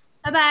 Bye.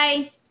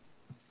 Bye-bye.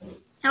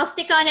 I'll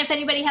stick on if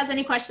anybody has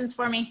any questions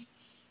for me.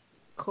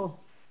 Cool.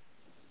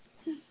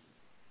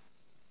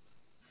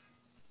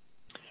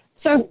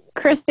 So,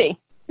 Christy,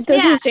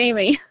 this is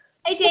Jamie.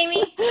 Hey,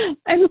 Jamie.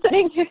 I'm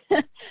sitting here.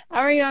 How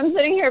are you? I'm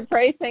sitting here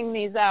pricing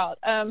these out.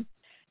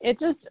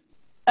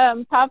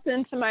 popped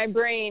into my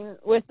brain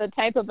with the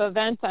type of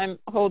event I'm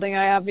holding.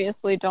 I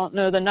obviously don't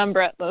know the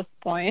number at this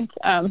point,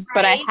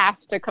 but I have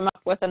to come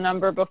up with a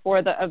number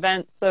before the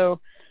event so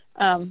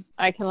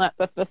I can let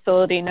the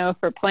facility know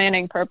for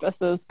planning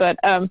purposes. But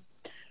a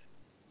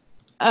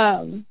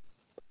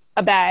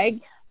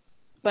bag,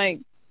 like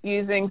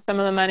using some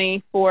of the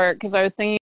money for, because I was thinking